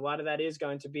 but a lot of that is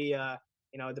going to be,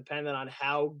 dependent on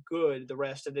how good the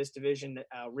rest of this division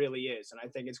really is. And I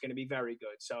think it's going to be very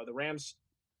good. So the Rams,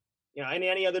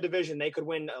 any other division, they could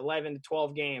win 11 to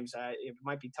 12 games. It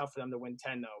might be tough for them to win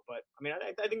 10, though. But,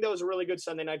 I think that was a really good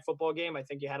Sunday night football game. I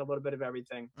think you had a little bit of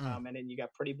everything. And then you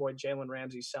got pretty boy Jalen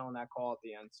Ramsey selling that call at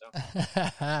the end.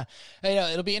 So,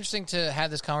 it'll be interesting to have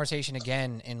this conversation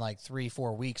again in like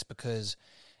 3-4 weeks, because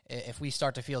if we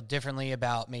start to feel differently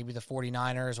about maybe the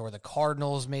 49ers or the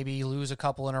Cardinals, maybe lose a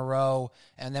couple in a row,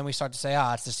 and then we start to say,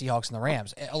 it's the Seahawks and the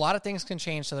Rams. A lot of things can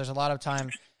change, so there's a lot of time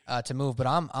to move. But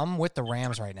I'm with the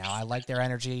Rams right now. I like their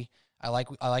energy. I like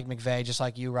McVay, just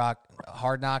like you, Rock.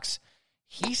 Hard Knocks.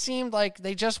 He seemed like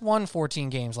they just won 14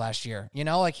 games last year.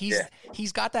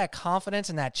 He's got that confidence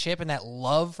and that chip and that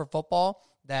love for football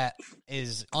that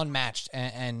is unmatched.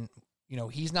 And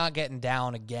he's not getting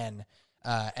down again.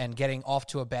 And getting off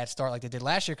to a bad start like they did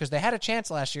last year, because they had a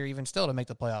chance last year even still to make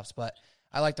the playoffs. But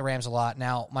I like the Rams a lot.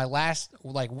 Now, my last,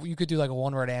 you could do like a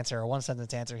one-word answer or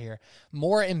one-sentence answer here.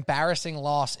 More embarrassing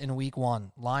loss in week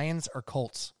 1, Lions or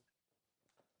Colts?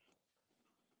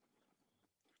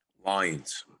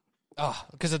 Lions. Oh,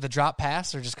 because of the drop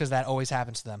pass, or just because that always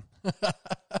happens to them?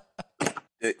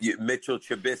 Mitchell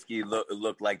Trubisky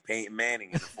looked like Peyton Manning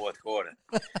in the fourth quarter.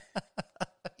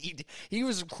 He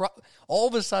was all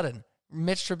of a sudden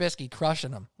Mitch Trubisky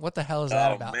crushing him. What the hell is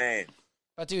that about? Oh man!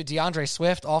 But dude, DeAndre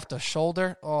Swift off the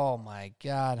shoulder. Oh my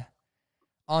god,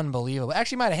 unbelievable!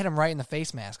 Actually, might have hit him right in the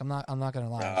face mask. I'm not gonna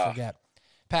lie. I forget.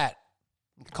 Pat,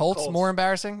 Colts more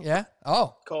embarrassing? Yeah.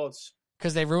 Oh, Colts,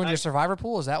 because they ruined your survivor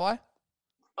pool. Is that why?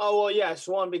 Oh, well, yes,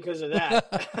 one, because of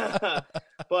that.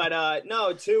 But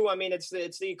no, two,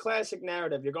 it's the classic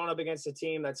narrative. You're going up against a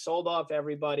team that sold off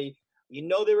everybody. They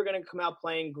were going to come out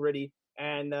playing gritty,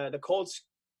 and the Colts,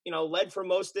 led for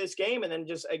most of this game, and then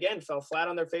just, again, fell flat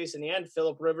on their face in the end.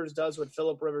 Phillip Rivers does what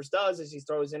Phillip Rivers does, is he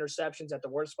throws interceptions at the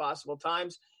worst possible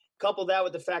times. Couple that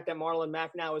with the fact that Marlon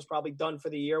Mack now is probably done for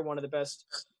the year, one of the best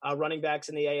running backs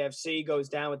in the AFC, goes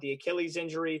down with the Achilles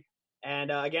injury. And,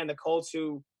 again, the Colts,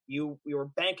 who we were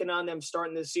banking on them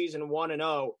starting this season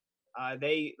 1-0.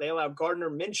 They allowed Gardner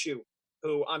Minshew,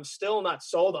 who I'm still not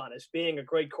sold on as being a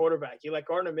great quarterback. You let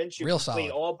Gardner Minshew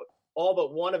complete all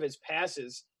but one of his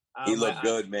passes. He looked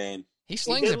good, man. He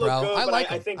slings it, bro. Good, I like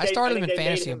him. I started him in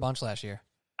fantasy a bunch last year.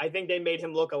 I think they made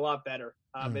him look a lot better,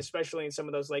 especially in some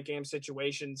of those late game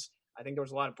situations. I think there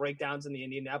was a lot of breakdowns in the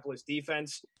Indianapolis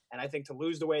defense, and I think to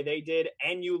lose the way they did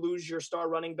and you lose your star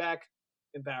running back,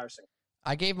 embarrassing.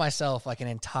 I gave myself like an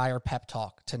entire pep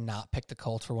talk to not pick the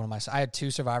Colts for one of my. I had 2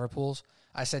 survivor pools.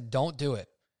 I said, don't do it.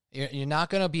 You're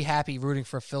not going to be happy rooting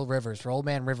for Phil Rivers, for old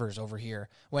man Rivers over here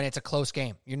when it's a close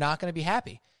game. You're not going to be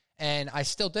happy. And I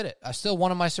still did it. I still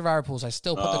won my survivor pools. I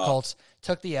still put the Colts,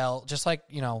 took the L, just like,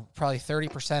 probably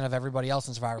 30% of everybody else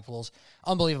in survivor pools.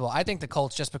 Unbelievable. I think the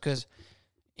Colts, just because,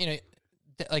 they're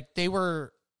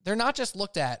not just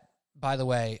looked at, by the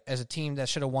way, as a team that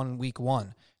should have won week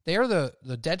 1. They are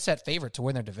the dead set favorite to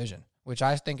win their division, which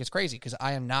I think is crazy because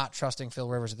I am not trusting Phil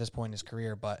Rivers at this point in his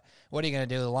career. But what are you going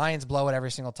to do? The Lions blow it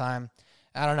every single time.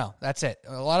 I don't know. That's it.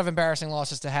 A lot of embarrassing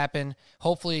losses to happen.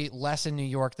 Hopefully less in New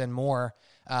York than more.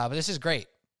 But this is great.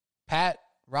 Pat,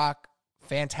 Rock,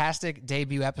 fantastic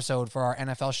debut episode for our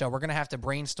NFL show. We're going to have to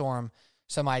brainstorm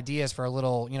some ideas for a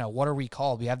little, what are we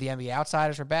called? We have the NBA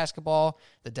Outsiders for basketball,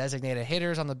 the designated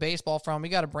hitters on the baseball front. We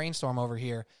got to brainstorm over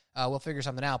here. We'll figure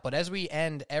something out. But as we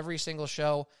end every single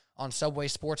show on Subway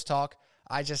Sports Talk,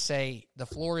 I just say the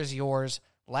floor is yours.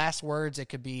 Last words, it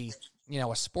could be,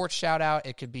 a sports shout-out.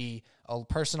 It could be a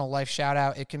personal life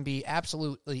shout-out. It can be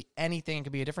absolutely anything. It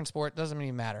could be a different sport. It doesn't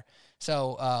even matter.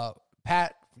 So,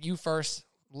 Pat, you first.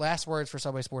 Last words for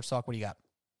Subway Sports Talk. What do you got?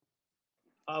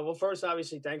 Well, first,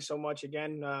 obviously, thanks so much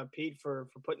again, Pete, for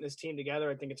putting this team together.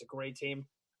 I think it's a great team.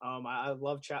 I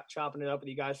love chopping it up with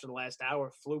you guys for the last hour.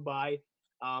 It flew by.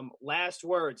 Last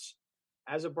words,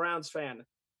 as a Browns fan,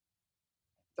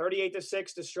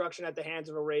 38-6 destruction at the hands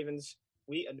of the Ravens.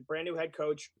 A brand new head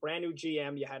coach, brand new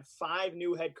GM. You had 5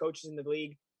 new head coaches in the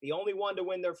league. The only one to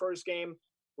win their first game,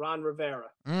 Ron Rivera.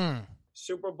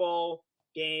 Super Bowl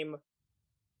game,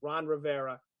 Ron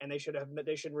Rivera. And they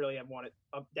should really have won it.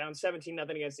 Down 17-0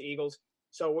 against the Eagles.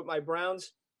 So with my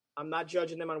Browns, I'm not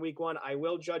judging them on week 1. I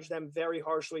will judge them very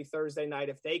harshly Thursday night.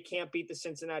 If they can't beat the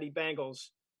Cincinnati Bengals,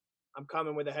 I'm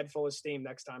coming with a head full of steam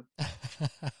next time.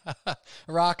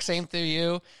 Rock, same through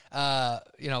you.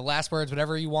 Last words,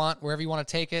 whatever you want, wherever you want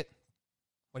to take it.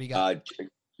 What do you got?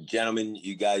 Gentlemen,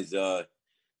 you guys are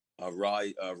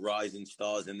rising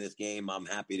stars in this game. I'm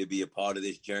happy to be a part of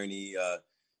this journey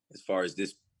as far as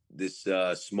this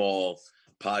small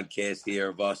podcast here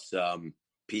of us.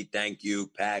 Pete, thank you.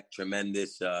 Pat,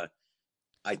 tremendous.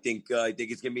 I think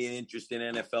it's going to be an interesting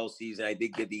NFL season. I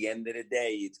think at the end of the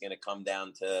day, it's going to come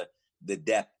down to the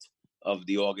depth of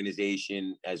the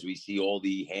organization as we see all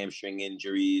the hamstring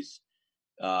injuries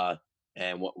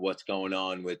and what's going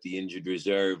on with the injured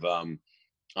reserve. I'm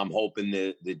hoping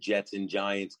the Jets and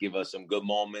Giants give us some good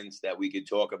moments that we could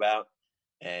talk about,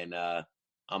 and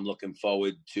I'm looking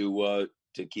forward to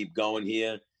keep going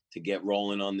here, to get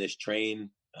rolling on this train.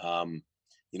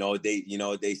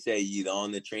 They say, either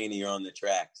on the train or you're on the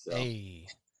track. So hey,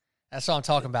 that's what I'm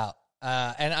talking about.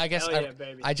 And I guess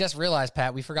I just realized,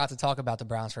 Pat, we forgot to talk about the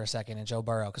Browns for a second and Joe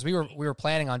Burrow, because we were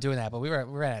planning on doing that, but we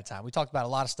ran out of time. We talked about a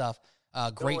lot of stuff.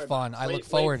 Great fun. I look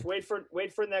forward. Wait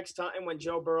for next time when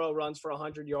Joe Burrow runs for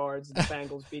 100 yards and the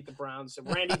Bengals beat the Browns. So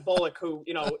Randy Bullock, who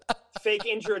fake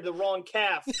injured the wrong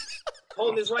calf,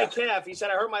 holding his right calf. He said,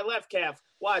 "I hurt my left calf."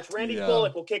 Watch, Randy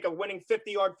Bullock will kick a winning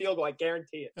 50-yard field goal. I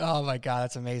guarantee it. Oh my God,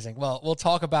 that's amazing. Well, we'll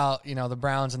talk about the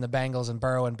Browns and the Bengals and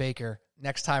Burrow and Baker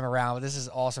next time around. But this is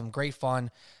awesome, great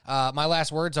fun. My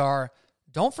last words are: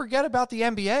 don't forget about the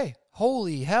NBA.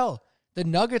 Holy hell, the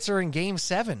Nuggets are in Game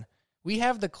 7. We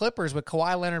have the Clippers with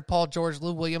Kawhi Leonard, Paul George,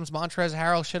 Lou Williams, Montrezl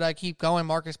Harrell, should I keep going,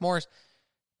 Marcus Morris,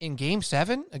 in Game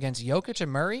 7 against Jokic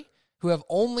and Murray, who have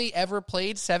only ever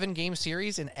played 7-game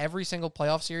series in every single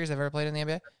playoff series they've ever played in the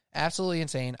NBA. Absolutely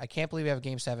insane. I can't believe we have a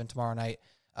Game 7 tomorrow night.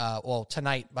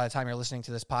 Tonight, by the time you're listening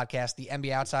to this podcast. The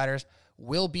NBA Outsiders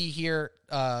will be here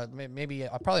maybe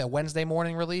probably a Wednesday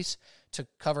morning release to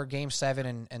cover Game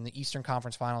 7 and the Eastern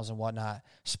Conference Finals and whatnot.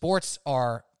 Sports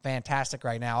are fantastic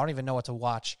right now. I don't even know what to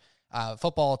watch.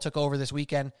 Football took over this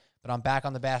weekend, but I'm back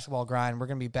on the basketball grind. We're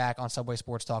going to be back on Subway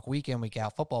Sports Talk week in, week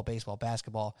out. Football, baseball,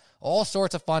 basketball, all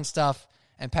sorts of fun stuff.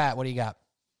 And Pat, what do you got?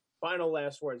 Final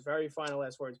last words, very final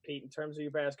last words, Pete. In terms of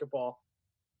your basketball,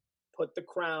 put the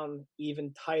crown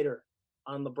even tighter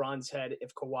on LeBron's head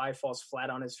if Kawhi falls flat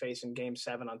on his face in Game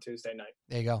 7 on Tuesday night.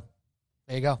 There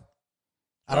you go.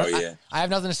 I have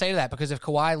nothing to say to that, because if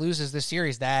Kawhi loses this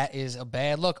series, that is a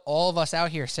bad look. All of us out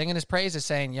here singing his praises,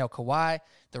 saying, Kawhi,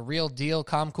 the real deal,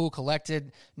 calm, cool,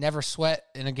 collected, never sweat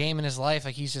in a game in his life.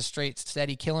 Like, he's just straight,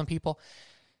 steady, killing people.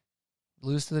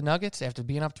 Lose to the Nuggets after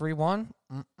being up 3-1.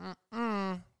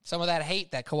 Some of that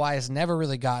hate that Kawhi has never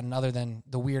really gotten, other than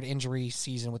the weird injury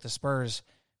season with the Spurs,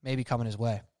 may be coming his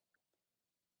way.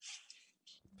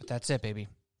 But that's it, baby.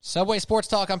 Subway Sports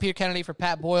Talk. I'm Peter Kennedy for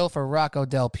Pat Boyle, for Rocco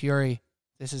Del Puri.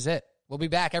 This is it. We'll be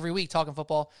back every week talking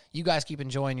football. You guys keep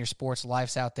enjoying your sports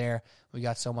lives out there. We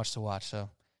got so much to watch.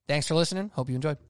 So thanks for listening. Hope you enjoyed.